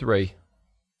just 3?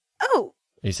 Oh,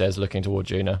 He says, looking toward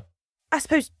Juna. I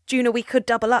suppose, Juna, we could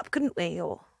double up, couldn't we?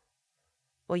 Or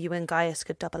you and Gaius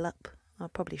could double up. I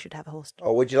probably should have a horse.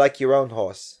 Or would you like your own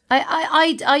horse?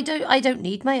 I don't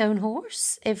need my own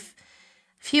horse. If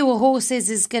fewer horses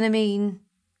is going to mean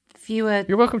fewer.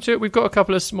 You're welcome to it. We've got a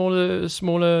couple of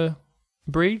smaller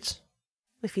breeds.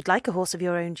 If you'd like a horse of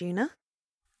your own, Juna.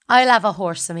 I'll have a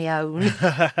horse of my own.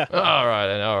 All right,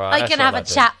 then. All right. I That's can what have a I'd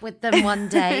do. chat with them one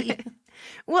day.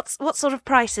 What sort of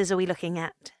prices are we looking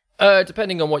at?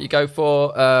 Depending on what you go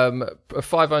for,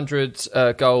 500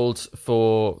 gold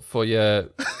for your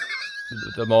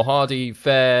the more hardy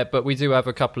fare, but we do have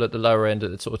a couple at the lower end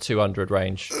at the sort of 200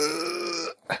 range.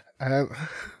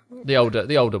 The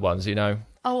older ones,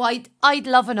 Oh, I'd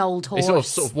love an old horse. It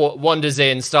sort of wanders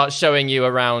in, starts showing you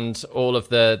around all of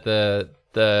the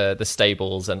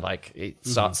stables, and like it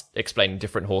starts explaining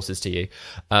different horses to you.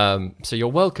 So you're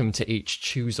welcome to each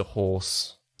choose a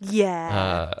horse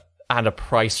Yeah. and a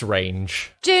price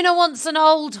range. Juna wants an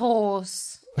old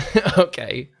horse.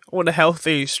 Okay. I want a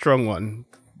healthy, strong one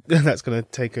that's going to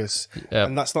take us, Yeah.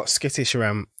 and that's not skittish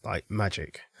around like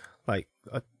magic, like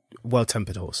a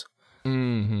well-tempered horse.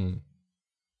 Mm-hmm.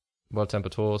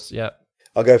 Well-tempered horse, yeah.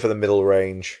 I'll go for the middle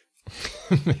range.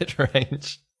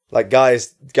 Mid-range. Like,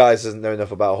 guys doesn't know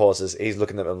enough about horses. He's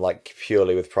looking at them, like,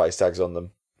 purely with price tags on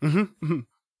them. Mm-hmm.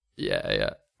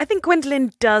 Yeah. I think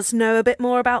Gwendolyn does know a bit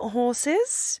more about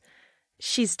horses.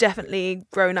 She's definitely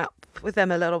grown up with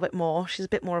them a little bit more. She's a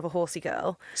bit more of a horsey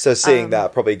girl. So seeing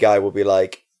that, probably Guy will be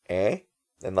like, eh?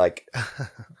 And, like,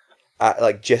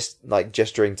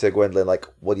 gesturing to Gwendolyn, like,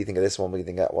 what do you think of this one? What do you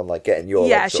think of that one? Like, getting your...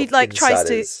 Yeah, like, she, like, tries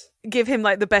to give him,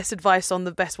 like, the best advice on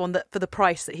the best one for the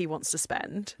price that he wants to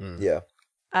spend. Yeah.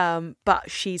 But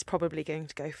she's probably going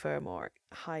to go for a more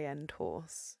high-end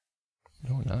horse.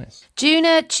 Oh, nice.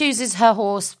 Juna chooses her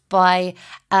horse by,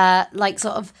 like,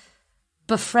 sort of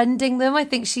befriending them. I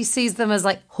think she sees them as,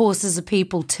 like, horses are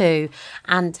people too.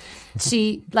 And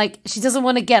she doesn't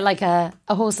want to get, like, a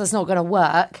horse that's not going to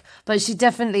work. But she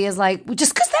definitely is like, well,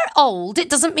 just because they're old, it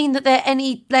doesn't mean that they're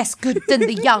any less good than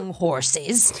the young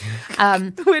horses.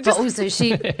 But also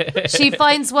she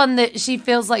finds one that she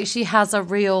feels like she has a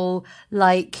real,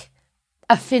 like,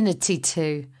 affinity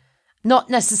to. Not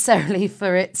necessarily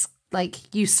for its,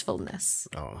 like, usefulness.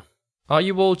 Oh. Are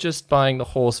you all just buying the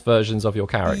horse versions of your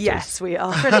characters? Yes, we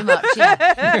are. Pretty much,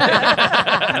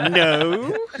 yeah.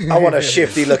 No. I want a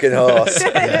shifty-looking horse.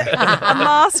 A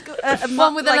mask.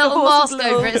 One with a little mask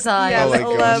over its eye. Yeah, Oh my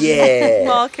little God. Yeah.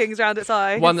 markings around its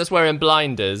eye. One that's wearing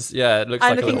blinders. Yeah, it looks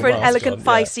I'm like looking a for little an mask elegant,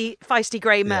 on. feisty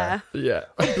grey mare. Yeah.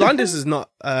 Blinders is not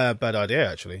a bad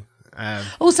idea, actually.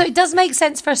 Also, it does make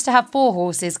sense for us to have 4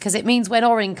 horses because it means when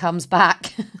Orin comes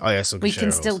back, Oh, yeah, so we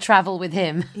can still travel with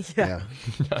him. Yeah.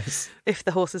 Nice. If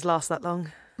the horses last that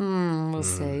long. We'll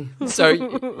see.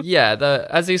 So yeah,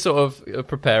 as he's sort of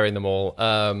preparing them all,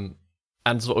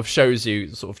 and sort of shows you,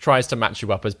 sort of tries to match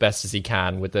you up as best as he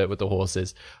can with the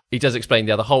horses. He does explain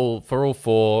the whole for all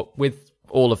 4 with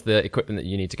all of the equipment that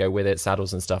you need to go with it,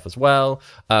 saddles and stuff as well,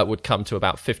 would come to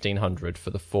about 1,500 for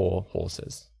the 4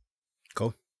 horses.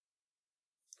 Cool.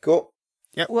 Cool.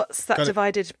 Yep. What's that Got it.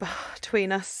 divided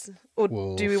between us? Or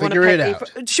We'll do we want to figure it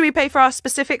pay? out. Should we pay for our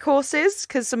specific horses?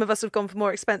 Because some of us have gone for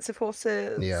more expensive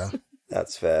horses. Yeah.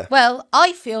 That's fair. Well,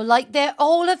 I feel like they're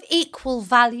all of equal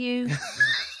value.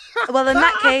 Well, in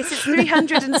that case, it's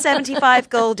 375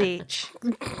 gold each.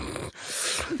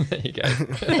 There you go.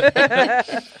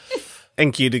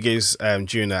 Enkidu gives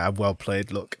Juna a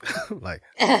well-played look. Like,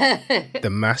 the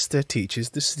master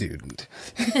teaches the student.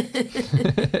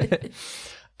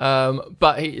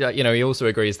 But he also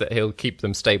agrees that he'll keep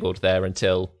them stabled there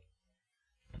until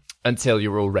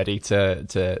you're all ready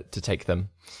to take them.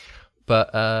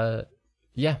 But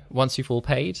once you've all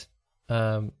paid,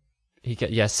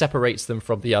 he separates them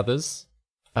from the others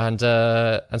and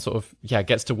sort of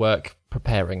gets to work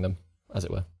preparing them, as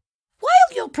it were.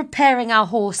 While you're preparing our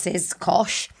horses,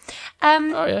 Kosh,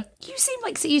 you seem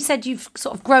like you said you've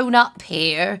sort of grown up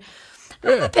here.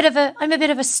 I'm a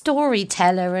bit of a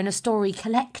storyteller and a story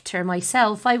collector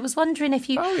myself. I was wondering if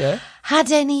you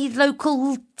had any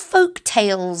local folk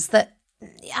tales that,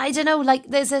 I don't know, like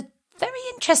there's a very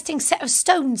interesting set of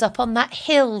stones up on that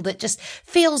hill that just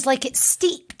feels like it's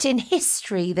steeped in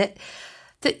history that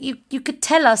you could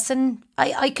tell us, and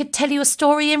I could tell you a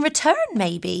story in return,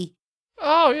 maybe.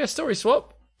 Oh yeah, story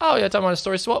swap. Oh yeah, don't mind a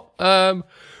story swap.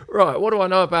 Right, what do I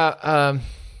know about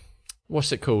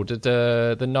what's it called?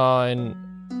 The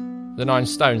nine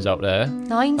stones up there.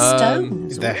 9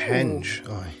 stones. The henge.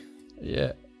 Oh.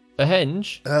 Yeah, a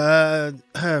henge.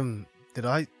 Did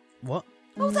I? What?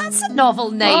 Oh, that's a novel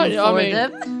name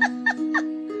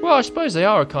them. Well, I suppose they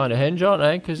are a kind of henge, aren't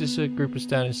they? Because it's a group of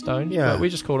standing stones. Yeah. But we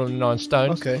just call them the 9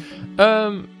 stones. Okay.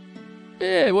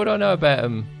 Yeah, what do I know about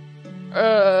them?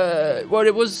 Well,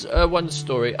 it was one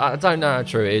story. I don't know how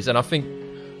true it is, and I think,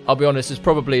 I'll be honest, it's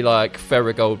probably like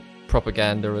Ferrigold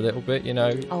propaganda a little bit,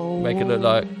 make it look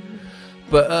like.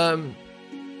 But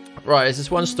right, there's this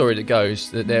one story that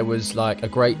goes that there was like a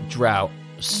great drought,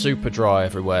 super dry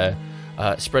everywhere,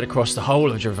 spread across the whole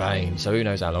of Dravain. So who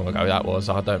knows how long ago that was?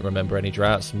 I don't remember any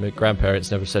droughts. My grandparents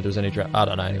never said there was any drought. I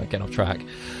don't know. Anyway, getting off track.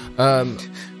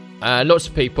 Lots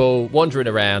of people wandering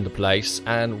around the place,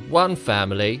 and one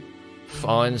family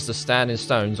finds the standing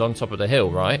stones on top of the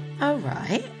hill, right? Oh,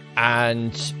 right.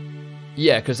 And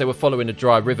yeah, because they were following a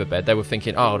dry riverbed, they were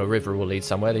thinking, oh, the river will lead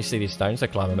somewhere. They see these stones, they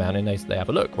climb a mountain, they have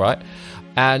a look, right?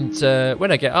 And when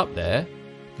they get up there,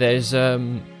 there's a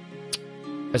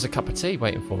cup of tea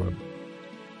waiting for them,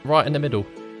 right in the middle.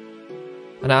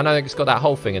 And I know it's got that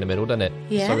whole thing in the middle, doesn't it?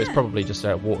 Yeah. So it's probably just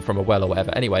water from a well or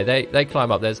whatever. Anyway, they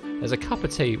climb up. There's a cup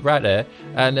of tea right there,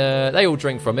 and they all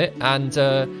drink from it, and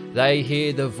they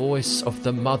hear the voice of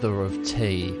the mother of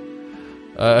tea,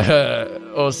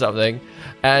 or something,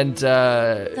 and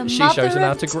she shows them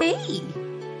how to grow.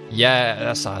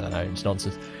 Yeah, I don't know, it's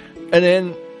nonsense. And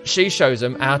then she shows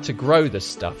them how to grow this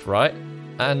stuff, right?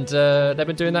 And they've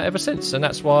been doing that ever since, and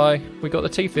that's why we got the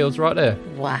tea fields right there.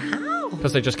 Wow.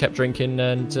 Because they just kept drinking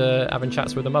and having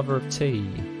chats with the mother of tea.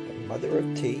 Mother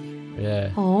of tea.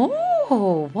 Yeah.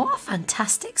 Oh, what a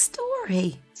fantastic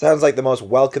story. Sounds like the most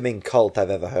welcoming cult I've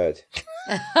ever heard.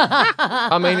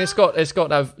 I mean, it's got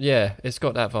that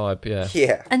vibe, yeah.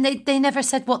 Yeah. And they never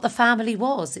said what the family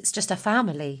was. It's just a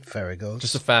family. Ferrigolds.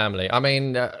 Just a family. I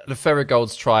mean, the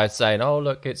Ferrigolds tried saying, "Oh,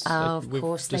 look, it's of we've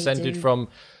course they descended do. from,"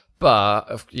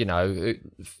 but you know,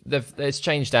 it's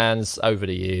changed hands over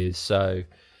the years. So,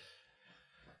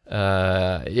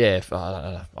 yeah,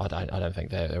 I don't think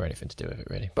they're anything to do with it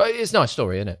really. But it's a nice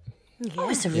story, isn't it?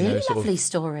 Oh, it's a really lovely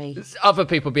story. Other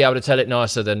people be able to tell it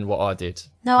nicer than what I did.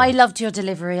 No, I loved your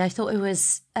delivery. I thought it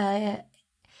was it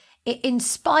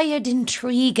inspired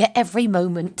intrigue at every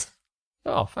moment.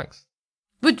 Oh, thanks.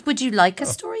 Would you like a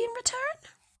story in return?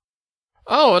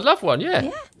 Oh, I'd love one.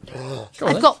 Yeah. Go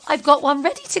on, I've got one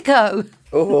ready to go.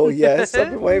 Oh, yes.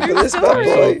 I've been waiting for this bad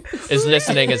boy. Is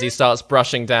listening as he starts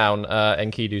brushing down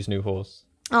Enkidu's new horse.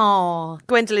 Oh,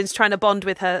 Gwendolyn's trying to bond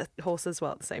with her horse as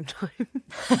well at the same time.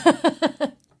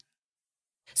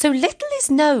 so little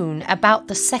is known about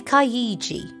the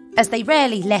Sekaiji, as they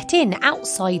rarely let in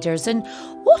outsiders, and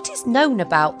what is known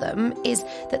about them is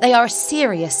that they are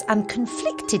serious and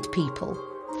conflicted people.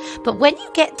 But when you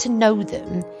get to know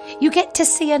them, you get to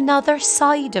see another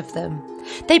side of them.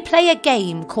 They play a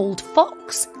game called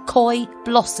Fox, Koi,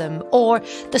 Blossom, or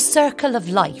the Circle of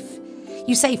Life.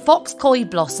 You say Fox, Koi,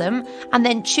 Blossom, and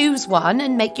then choose one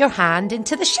and make your hand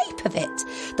into the shape of it.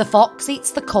 The fox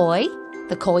eats the koi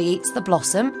eats the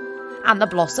blossom, and the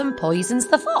blossom poisons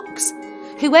the fox.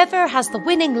 Whoever has the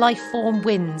winning life form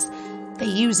wins. They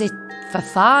use it for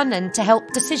fun and to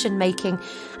help decision making,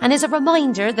 and is a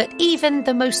reminder that even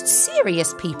the most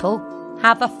serious people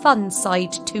have a fun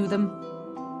side to them.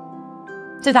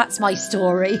 So that's my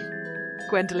story.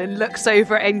 Gwendolyn looks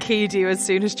over at Enkidu as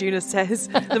soon as Juna says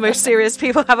the most serious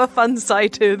people have a fun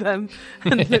side to them,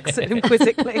 and looks at him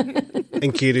quizzically.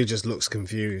 Enkidu just looks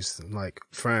confused, like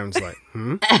frowns, like,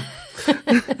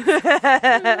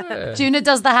 Juna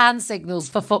does the hand signals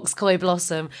for Fox, Koi,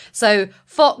 Blossom. So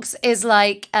Fox is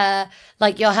like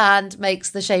your hand makes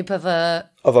the shape of a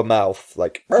mouth,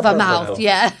 like mouth,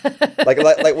 yeah. like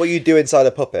what you do inside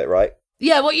a puppet, right?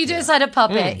 Yeah, what you do inside a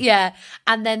puppet, yeah.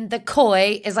 And then the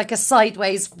koi is like a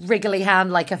sideways wriggly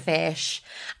hand like a fish.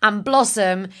 And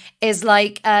Blossom is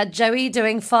like Joey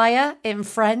doing fire in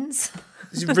Friends.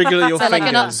 wriggle your So like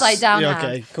an fingers. upside down Yeah, hand.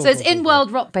 okay, cool, So it's cool, in cool.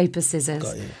 world rock, paper, scissors.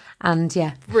 Got you. And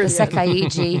yeah, the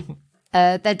Sekaiji.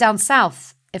 They're down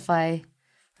south, if I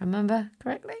remember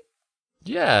correctly.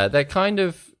 Yeah, they're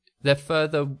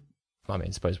further. I mean,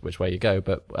 I suppose which way you go,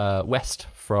 but west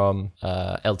from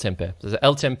El Tempe. There's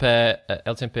El Tempe,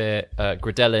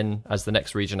 Gredelin as the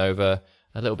next region over,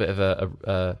 a little bit of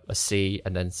a sea,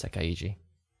 and then Sekaiji.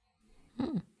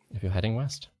 If you're heading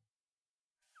west.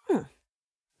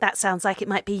 That sounds like it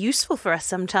might be useful for us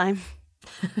sometime.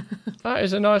 That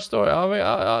is a nice story. I mean,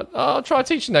 I'll try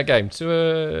teaching that game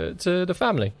to the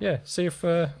family. Yeah, see if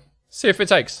it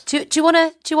takes. Do you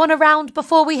want to round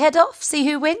before we head off? See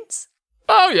who wins?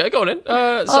 Oh yeah, go on in.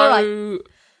 All right.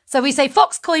 So we say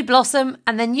Fox, Koi, Blossom,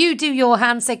 and then you do your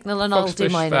hand signal and I'll Fox, do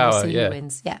Fish, mine and we'll Flower, see yeah. who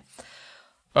wins. Yeah.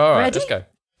 All right, Ready? let's go.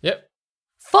 Yep.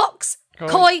 Fox,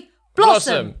 Koi,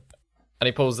 Blossom. And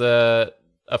he pulls a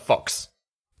fox.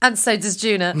 And so does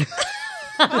Juna.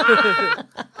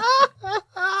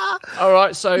 All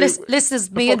right, so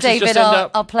Listeners, me and foxes just David end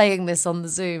up- are playing this on the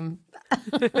Zoom.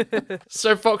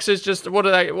 So foxes just what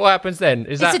happens then?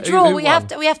 Is It's that a draw. Who we won?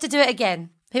 have to do it again.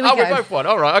 Here we Oh, go. we both won.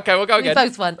 All right, okay, we'll go We again.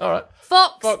 both won. All right.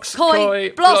 Fox,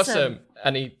 Koi, Blossom.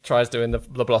 And he tries doing the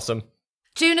blossom.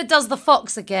 Juna does the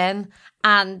fox again,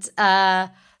 and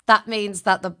that means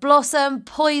that the blossom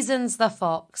poisons the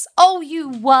fox. Oh, you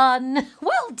won.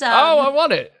 Well done. Oh, I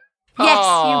won it. Yes,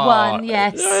 Oh, you won,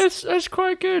 yes. That's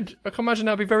quite good. I can imagine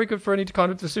that'd be very good for any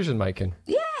kind of decision making.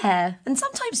 Yeah, and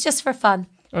sometimes just for fun.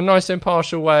 A nice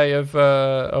impartial way of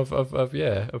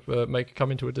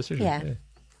coming to a decision. Yeah.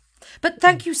 But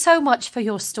thank you so much for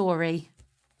your story.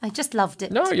 I just loved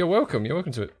it. No, you're welcome. You're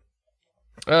welcome to it.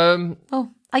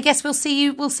 Well, I guess we'll see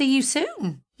you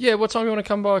soon. Yeah, what time you want to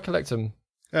come by and collect them?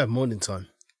 Morning time.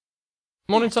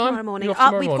 Morning time? Tomorrow morning. You're off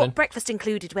tomorrow We've morning? got breakfast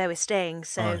included where we're staying,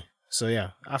 so... Aye. So yeah,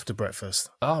 after breakfast.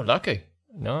 Oh, lucky.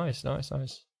 Nice.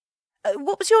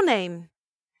 what was your name?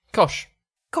 Kosh.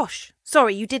 Gosh,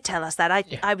 sorry, you did tell us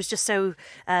that. Yeah. I was just so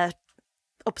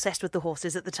obsessed with the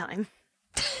horses at the time.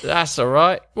 That's all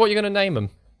right. What are you going to name them?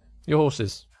 Your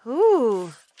horses?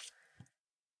 Ooh.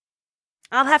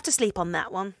 I'll have to sleep on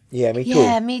that one. Yeah, me too.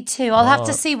 Yeah, me too. I'll have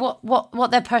to see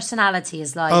what their personality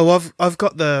is like. Oh, I've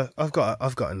got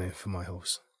a name for my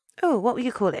horse. Oh, what will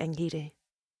you call it, Enkidu?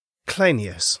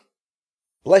 Clanius.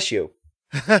 Bless you.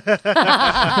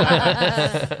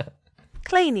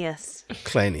 Clanius.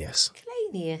 Clanius.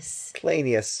 Clanius.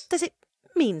 Clanius. Does it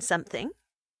mean something?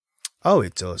 Oh,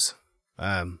 it does.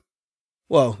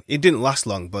 Well, it didn't last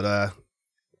long, but I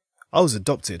was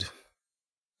adopted.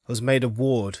 I was made a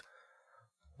ward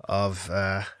of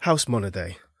House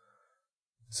Monterey.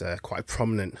 It's quite a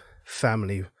prominent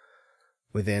family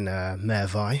within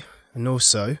Mervi, and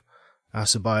also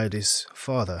Alcibiades'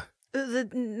 father. The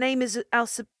name is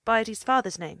Alcibiades'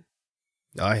 father's name.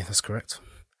 Aye, that's correct.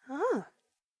 Oh.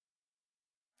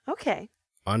 Okay.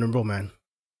 Honourable man.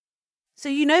 So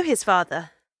you know his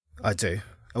father? I do.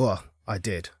 Well, I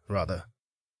did, rather.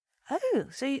 Oh,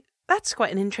 so that's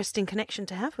quite an interesting connection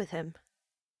to have with him.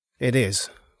 It is,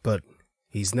 but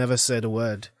he's never said a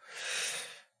word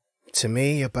to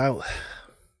me about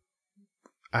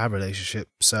our relationship,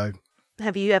 so...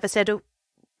 Have you ever said a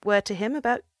word to him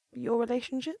about your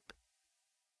relationship?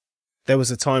 There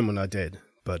was a time when I did,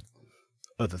 but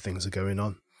other things are going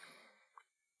on.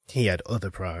 He had other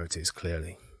priorities,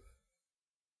 clearly.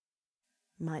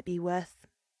 Might be worth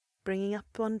bringing up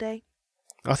one day.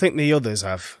 I think the others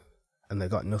have, and they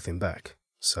got nothing back,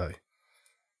 so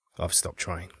I've stopped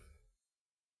trying.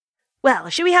 Well,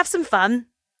 should we have some fun?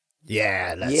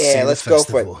 Yeah, let's go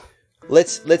for it.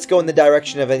 Let's go in the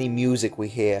direction of any music we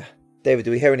hear. David,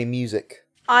 do we hear any music?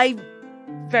 I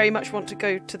very much want to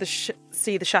go to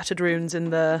see the Shattered Runes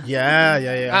in the...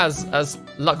 Yeah. As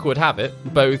luck would have it,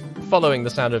 both following the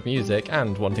sound of music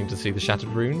and wanting to see the Shattered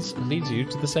Runes leads you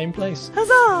to the same place.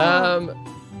 Huzzah!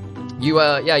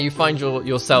 You find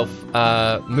yourself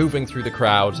moving through the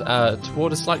crowd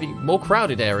toward a slightly more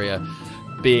crowded area,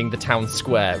 being the town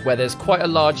square, where there's quite a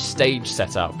large stage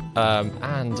set up.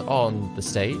 And on the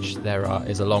stage there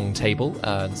is a long table,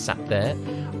 and sat there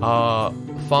are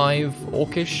 5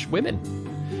 orcish women.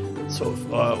 Sort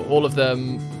of all of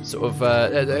them,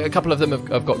 a couple of them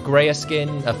have got greyer skin,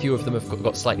 a few of them have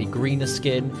got slightly greener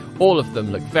skin. All of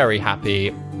them look very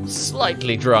happy,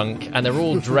 slightly drunk, and they're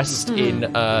all dressed in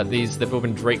they've all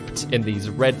been draped in these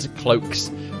red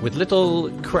cloaks with little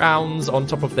crowns on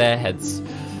top of their heads.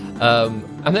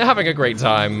 And they're having a great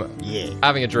time,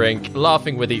 having a drink,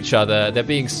 laughing with each other. They're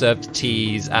being served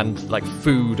teas and like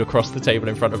food across the table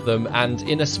in front of them, and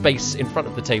in a space in front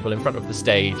of the table, in front of the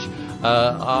stage,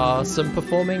 are some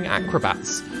performing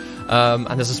acrobats. And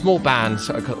there's a small band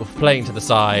sort of playing to the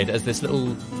side as this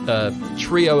little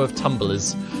trio of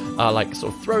tumblers are like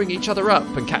sort of throwing each other up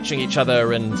and catching each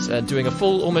other and doing a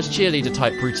full, almost cheerleader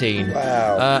type routine.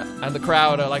 Wow. And the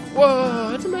crowd are like,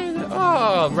 whoa, it's amazing.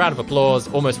 Oh, round of applause,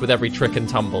 almost with every trick and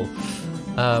tumble.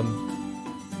 And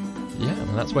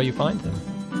that's where you find them.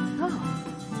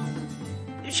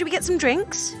 Oh. Should we get some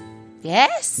drinks?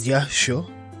 Yes. Yeah, sure.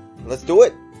 Let's do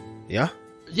it. Yeah?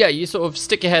 Yeah, you sort of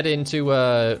stick your head into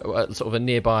a sort of a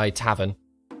nearby tavern.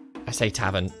 I say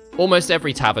tavern. Almost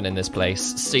every tavern in this place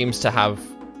seems to have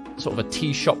sort of a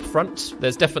tea shop front.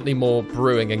 There's definitely more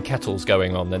brewing and kettles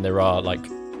going on than there are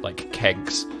like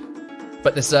kegs.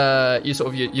 But this,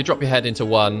 you drop your head into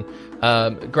one,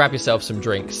 grab yourself some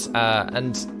drinks,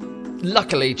 and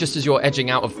luckily, just as you're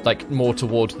edging out of like more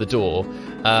towards the door,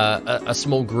 a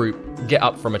small group get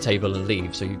up from a table and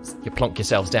leave. So you plonk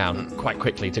yourselves down quite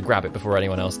quickly to grab it before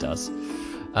anyone else does.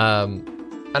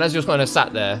 And as you're kind of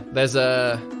sat there, there's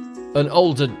an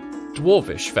older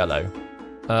dwarvish fellow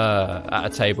at a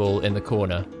table in the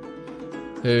corner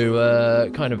who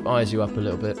kind of eyes you up a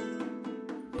little bit,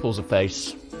 pulls a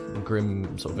face, a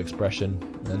grim sort of expression,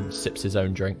 and sips his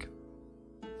own drink,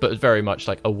 but very much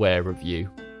like aware of you.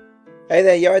 Hey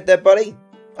there, you right there, buddy?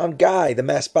 I'm Guy, the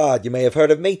masked bard. You may have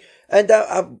heard of me. And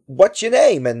what's your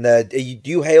name? And do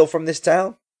you hail from this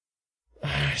town?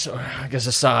 So I guess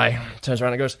a sigh. Turns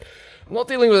around and goes, I'm not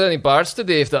dealing with any bards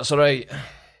today, if that's all right.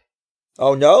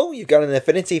 Oh no? You've got an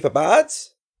affinity for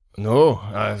bards? No,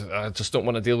 I just don't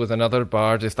want to deal with another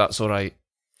bard, if that's all right.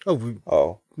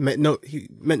 Meant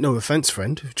no offence,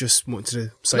 friend. Just wanted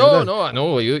to say No, I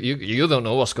know. You don't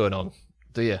know what's going on,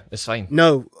 do you? It's fine.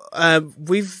 No,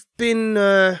 we've been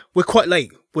we're quite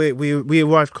late. We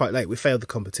arrived quite late. We failed the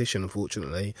competition,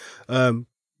 unfortunately.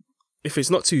 If it's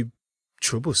not too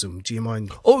troublesome, do you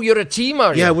mind? Oh, you're a team,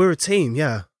 are you? Yeah, we're a team.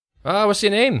 Yeah. What's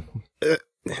your name?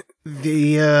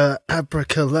 The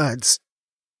Abraca lads.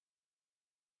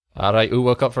 All right, who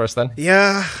woke up first then?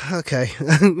 Yeah, okay.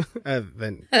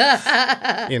 Then,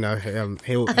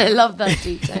 he'll... I love that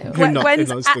detail.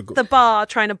 Gwen's at the bar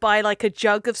trying to buy like a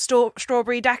jug of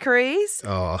strawberry daiquiris.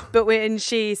 Oh. But when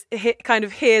she kind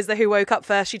of hears the who woke up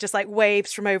first, she just like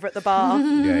waves from over at the bar.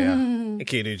 Yeah.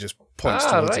 Enkidu just points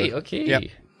towards right, her. okay. Yep.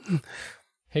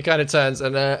 He kind of turns,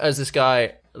 and as this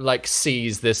guy like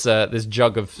sees this this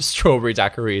jug of strawberry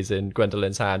daiquiris in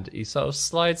Gwendolyn's hand, he sort of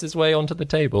slides his way onto the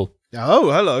table.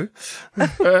 Oh, hello.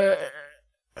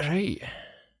 Right.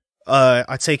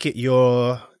 I take it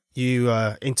you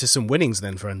into some winnings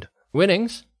then, friend.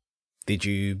 Winnings? Did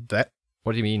you bet?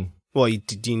 What do you mean? Well,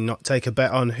 did you not take a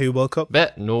bet on who woke up?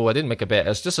 Bet? No, I didn't make a bet.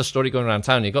 It's just a story going around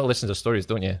town. You got to listen to stories,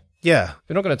 don't you? Yeah, If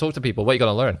you're not going to talk to people, what are you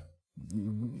going to learn?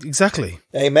 exactly.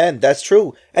 Amen. That's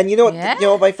true. And you know what? Yeah. You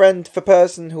know what, my friend, for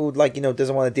person who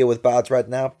doesn't want to deal with bards right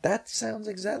now, that sounds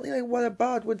exactly like what a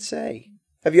bard would say.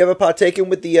 Have you ever partaken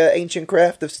with the ancient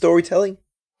craft of storytelling?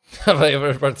 Have I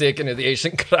ever partaken in the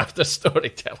ancient craft of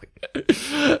storytelling?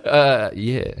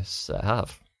 Yes, I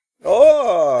have.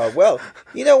 Oh, well,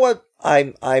 you know what?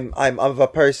 I'm of a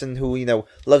person who,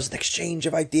 loves an exchange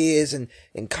of ideas and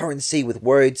currency with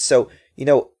words. So,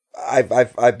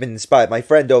 I've been inspired. My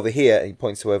friend over here, and he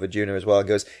points to over Juna as well, and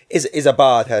goes, is a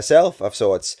bard herself of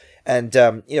sorts. And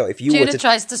if you were Juna to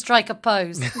tries to strike a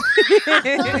pose.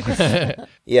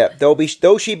 yeah,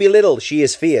 though she be little, she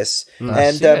is fierce.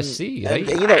 I see. And,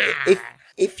 Right.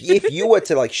 if you were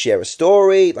to share a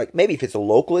story, maybe if it's a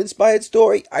local inspired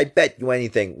story, I bet you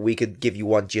anything we could give you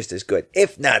one just as good,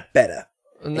 if not better.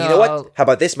 And you know what? How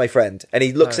about this, my friend? And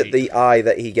he looks at the eye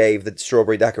that he gave the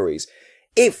strawberry daiquiris.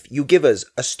 If you give us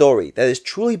a story that is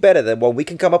truly better than one we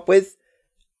can come up with,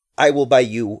 I will buy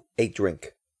you a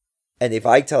drink. And if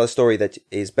I tell a story that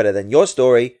is better than your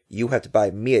story, you have to buy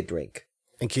me a drink.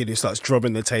 Enkidu starts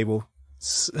drumming the table.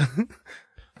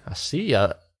 I see.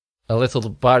 A little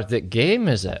bardic game,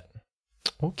 is it?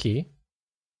 Okay.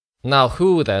 Now,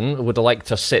 who then would like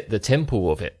to set the tempo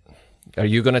of it? Are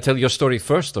you going to tell your story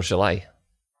first, or shall I?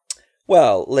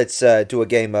 Well, let's do a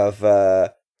game of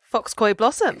Fox Koi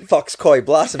Blossom. Fox Koi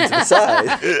Blossom to the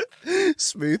side.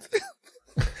 Smooth.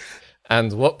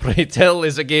 And what, pray tell,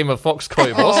 is a game of Fox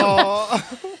Koi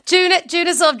Blossom?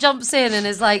 Juna sort of jumps in and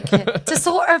is like,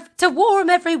 to warm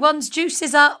everyone's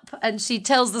juices up. And she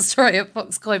tells the story of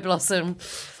Fox Koi Blossom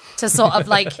to sort of as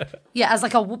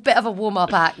like a bit of a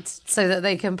warm-up act so that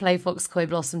they can play Fox Koi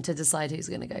Blossom to decide who's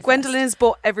going to go first. Gwendolyn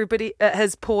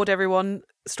has poured everyone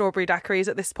strawberry daiquiris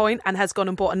at this point and has gone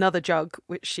and bought another jug,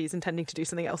 which she's intending to do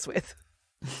something else with.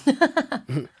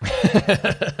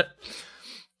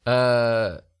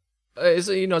 As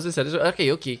I said,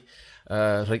 okay.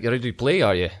 Right, you're ready to play,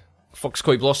 are you? Fox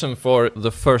Koi Blossom for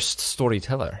the first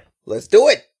storyteller. Let's do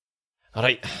it. All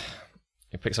right.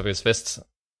 He picks up his fists.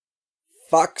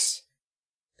 Fox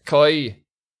Koi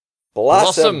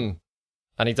Blossom.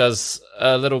 And he does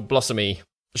a little blossomy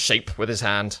shape with his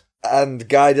hand. And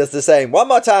Guy does the same. One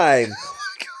more time.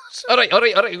 All right,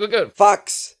 go.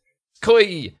 Fox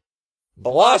Koi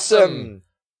Blossom.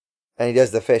 And he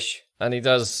does the fish. And he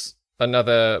does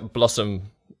another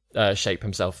blossom shape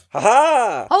himself.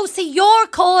 Ha-ha! Oh, see, your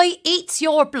koi eats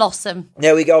your blossom.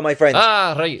 There we go, my friend.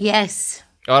 Ah, right. Yes.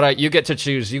 All right, you get to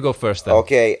choose. You go first, then.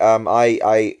 Okay,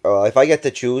 if I get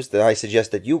to choose, then I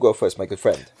suggest that you go first, my good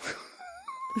friend.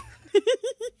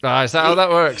 Is that how that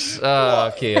works?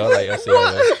 Okay, all right, I see.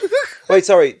 Wait,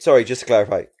 sorry, just to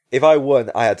clarify. If I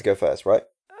won, I had to go first, right?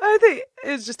 I think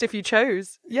it's just if you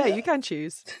chose. Yeah, you can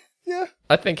choose. Yeah.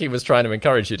 I think he was trying to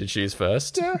encourage you to choose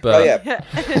first, but Oh, yeah.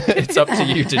 it's up to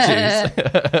you to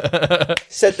choose.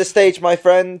 Set the stage, my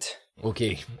friend.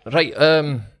 Okay, right,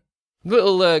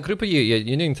 little group of you're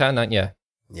new in town, aren't you?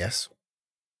 Yes.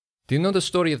 Do you know the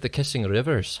story of the Kissing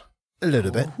Rivers? A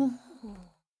little bit.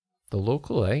 The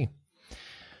local, eh?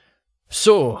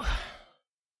 So,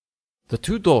 the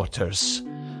two daughters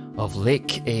of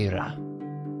Lake Eira,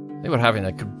 they were having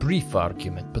a brief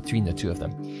argument between the two of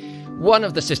them. One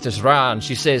of the sisters ran,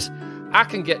 she says, I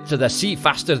can get to the sea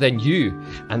faster than you.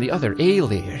 And the other,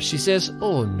 Aileir, she says,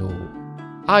 oh no,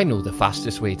 I know the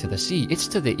fastest way to the sea, it's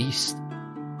to the east.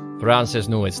 Ran says,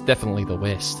 no, it's definitely the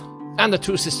west. And the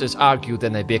two sisters argued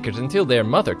and they bickered until their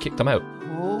mother kicked them out.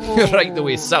 Right the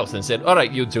way south and said, all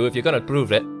right, you two, if you're going to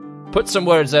prove it, put some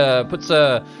words,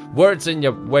 words in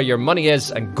where your money is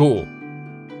and go.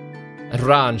 And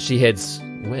Ran, she heads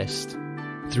west,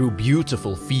 through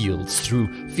beautiful fields,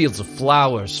 through fields of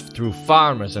flowers, through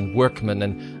farmers and workmen,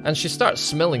 and she starts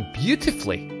smelling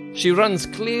beautifully. She runs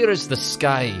clear as the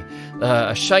sky,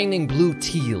 a shining blue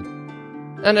teal.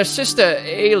 And her sister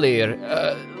Aileir,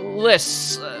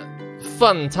 less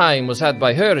fun time was had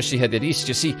by her as she headed east.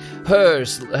 You see,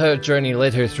 her journey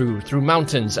led her through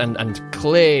mountains and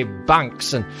clay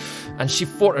banks, and she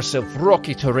fought herself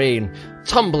rocky terrain,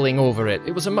 tumbling over it.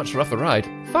 It was a much rougher ride.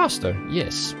 Faster,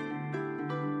 yes.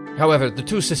 However, the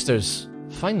two sisters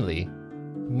finally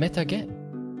met again,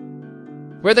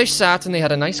 where they sat and they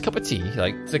had a nice cup of tea,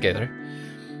 like, together.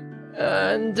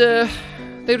 And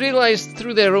they realised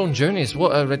through their own journeys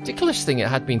what a ridiculous thing it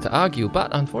had been to argue,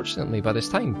 but unfortunately by this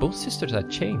time both sisters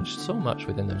had changed so much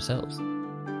within themselves.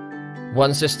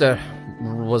 One sister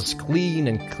was clean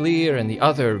and clear and the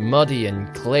other muddy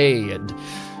and clay, and,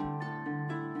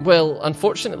 well,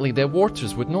 unfortunately their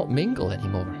waters would not mingle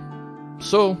anymore.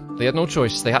 So they had no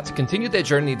choice. They had to continue their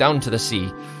journey down to the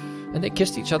sea, and they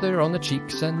kissed each other on the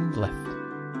cheeks and left,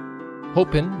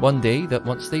 hoping one day that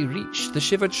once they reached the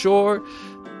shivered shore,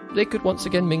 they could once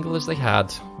again mingle as they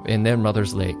had in their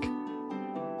mother's lake.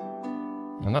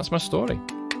 And that's my story.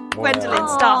 Gwendolyn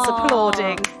starts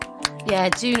applauding. Yeah,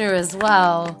 Juna as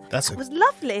well. It was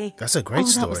lovely. That's a great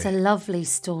story. That was a lovely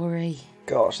story.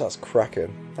 Gosh, that's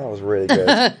cracking. That was really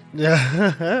good.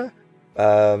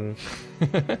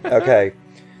 Okay.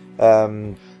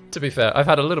 To be fair, I've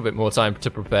had a little bit more time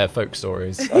to prepare folk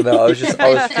stories. I know, I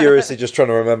was furiously just trying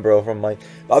to remember from my...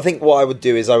 I think what I would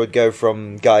do is I would go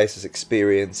from Gaius'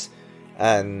 experience,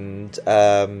 and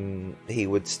he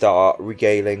would start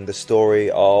regaling the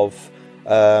story of...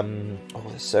 there's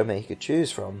so many he could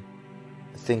choose from.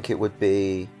 I think it would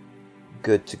be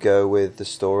good to go with the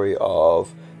story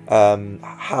of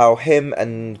how him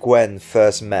and Gwen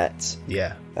first met.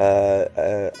 Yeah.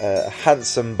 A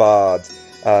handsome bard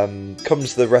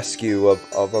comes to the rescue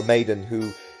of a maiden who,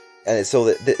 and it's all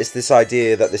it's this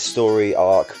idea that this story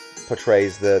arc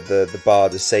portrays the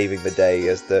bard as saving the day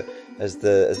as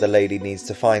the lady needs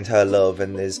to find her love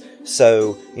and is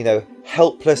so,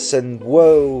 helpless and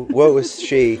woe is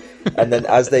she. And then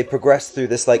as they progress through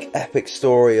this like epic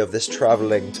story of this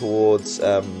travelling towards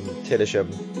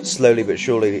Tillisham, slowly but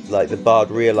surely, like, the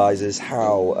bard realises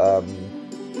how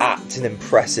apt and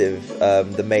impressive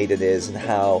the maiden is, and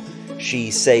how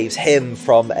she saves him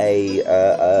from a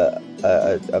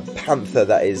panther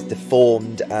that is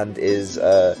deformed and is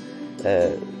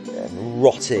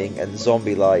rotting and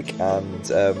zombie-like, and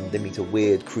they meet a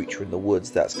weird creature in the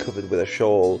woods that's covered with a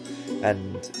shawl,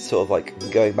 and sort of like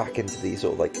going back into the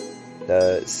sort of like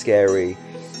scary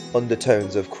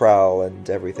undertones of Crowl and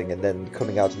everything, and then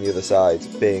coming out on the other side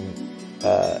being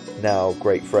now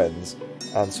great friends,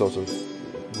 and sort of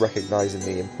recognising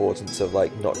the importance of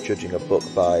like not judging a book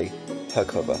by her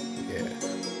cover. Yeah.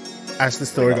 As the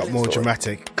story got more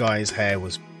dramatic, Guy's hair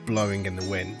was blowing in the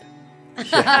wind.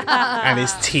 And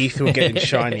his teeth were getting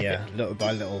shinier little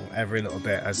by little, every little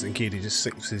bit, as Nkidi just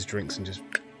sips his drinks and just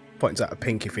points out a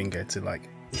pinky finger to like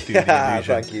do the illusion.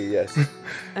 Thank you, yes.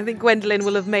 I think Gwendolyn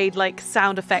will have made like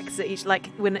sound effects at each, like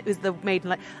when it was the maiden,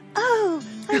 like, oh,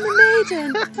 I'm a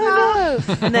maiden, oh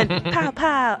no, and then pow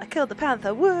pow, I killed the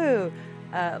panther, woo.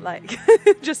 Like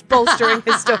just bolstering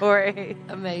his story.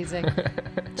 Amazing.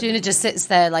 Juna just sits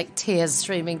there like tears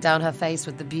streaming down her face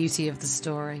with the beauty of the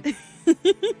story.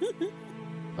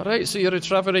 Alright, so you're a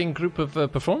travelling group of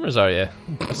performers, are you?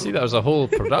 I see that was a whole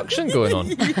production going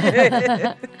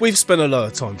on. We've spent a lot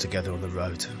of time together on the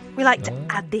road. We like to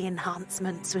add the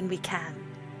enhancements when we can.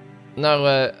 Now,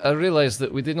 I realise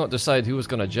that we did not decide who was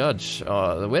going to judge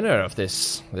the winner of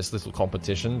this little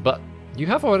competition, but you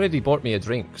have already bought me a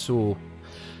drink, so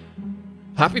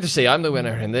happy to say I'm the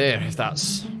winner in there, if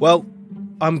that's... Well,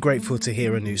 I'm grateful to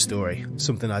hear a new story,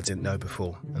 something I didn't know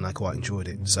before, and I quite enjoyed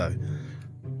it, so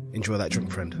enjoy that drink,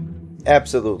 friend.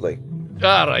 Absolutely.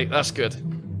 Alright, that's good.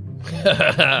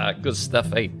 Good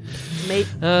stuff, eh?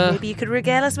 Maybe you could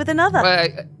regale us with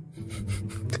another.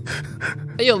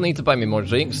 You'll need to buy me more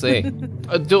drinks, eh?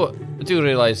 I do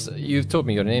realise you've told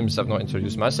me your names. I've not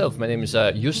introduced myself. My name is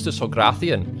Eustace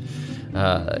O'Grathian.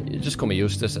 You just call me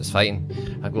Eustace, it's fine.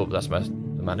 That's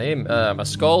my name. I'm a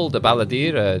skald, a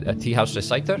balladeer, a tea house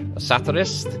reciter, a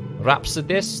satirist,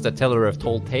 rhapsodist, a teller of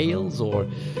tall tales, or,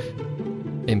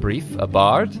 in brief, a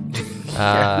bard.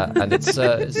 And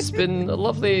it's been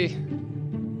lovely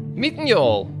meeting you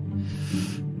all.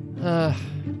 Do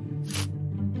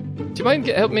you mind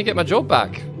helping me get my job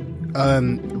back?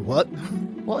 What?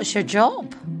 What's your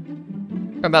job?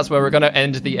 And that's where we're going to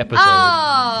end the episode.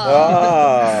 Ah.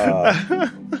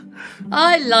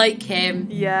 I like him.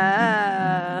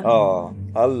 Yeah. Oh,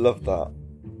 I love that.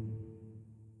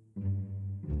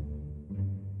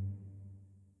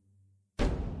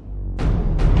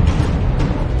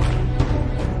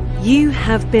 You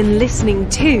have been listening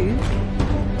to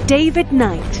David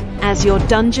Knight as your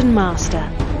Dungeon Master,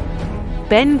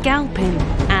 Ben Galpin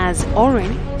as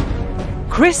Orin,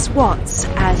 Chris Watts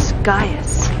as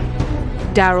Gaius,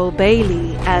 Daryl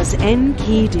Bailey as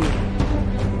Enkidu,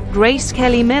 Grace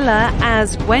Kelly Miller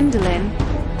as Gwendolyn,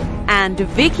 and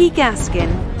Vicky Gaskin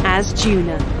as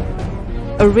Juna.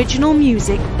 Original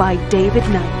music by David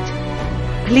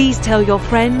Knight. Please tell your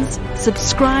friends,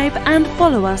 subscribe and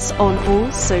follow us on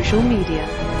all social media.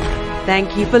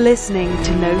 Thank you for listening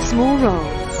to No Small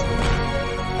Roles.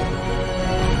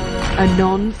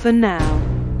 Anon for now.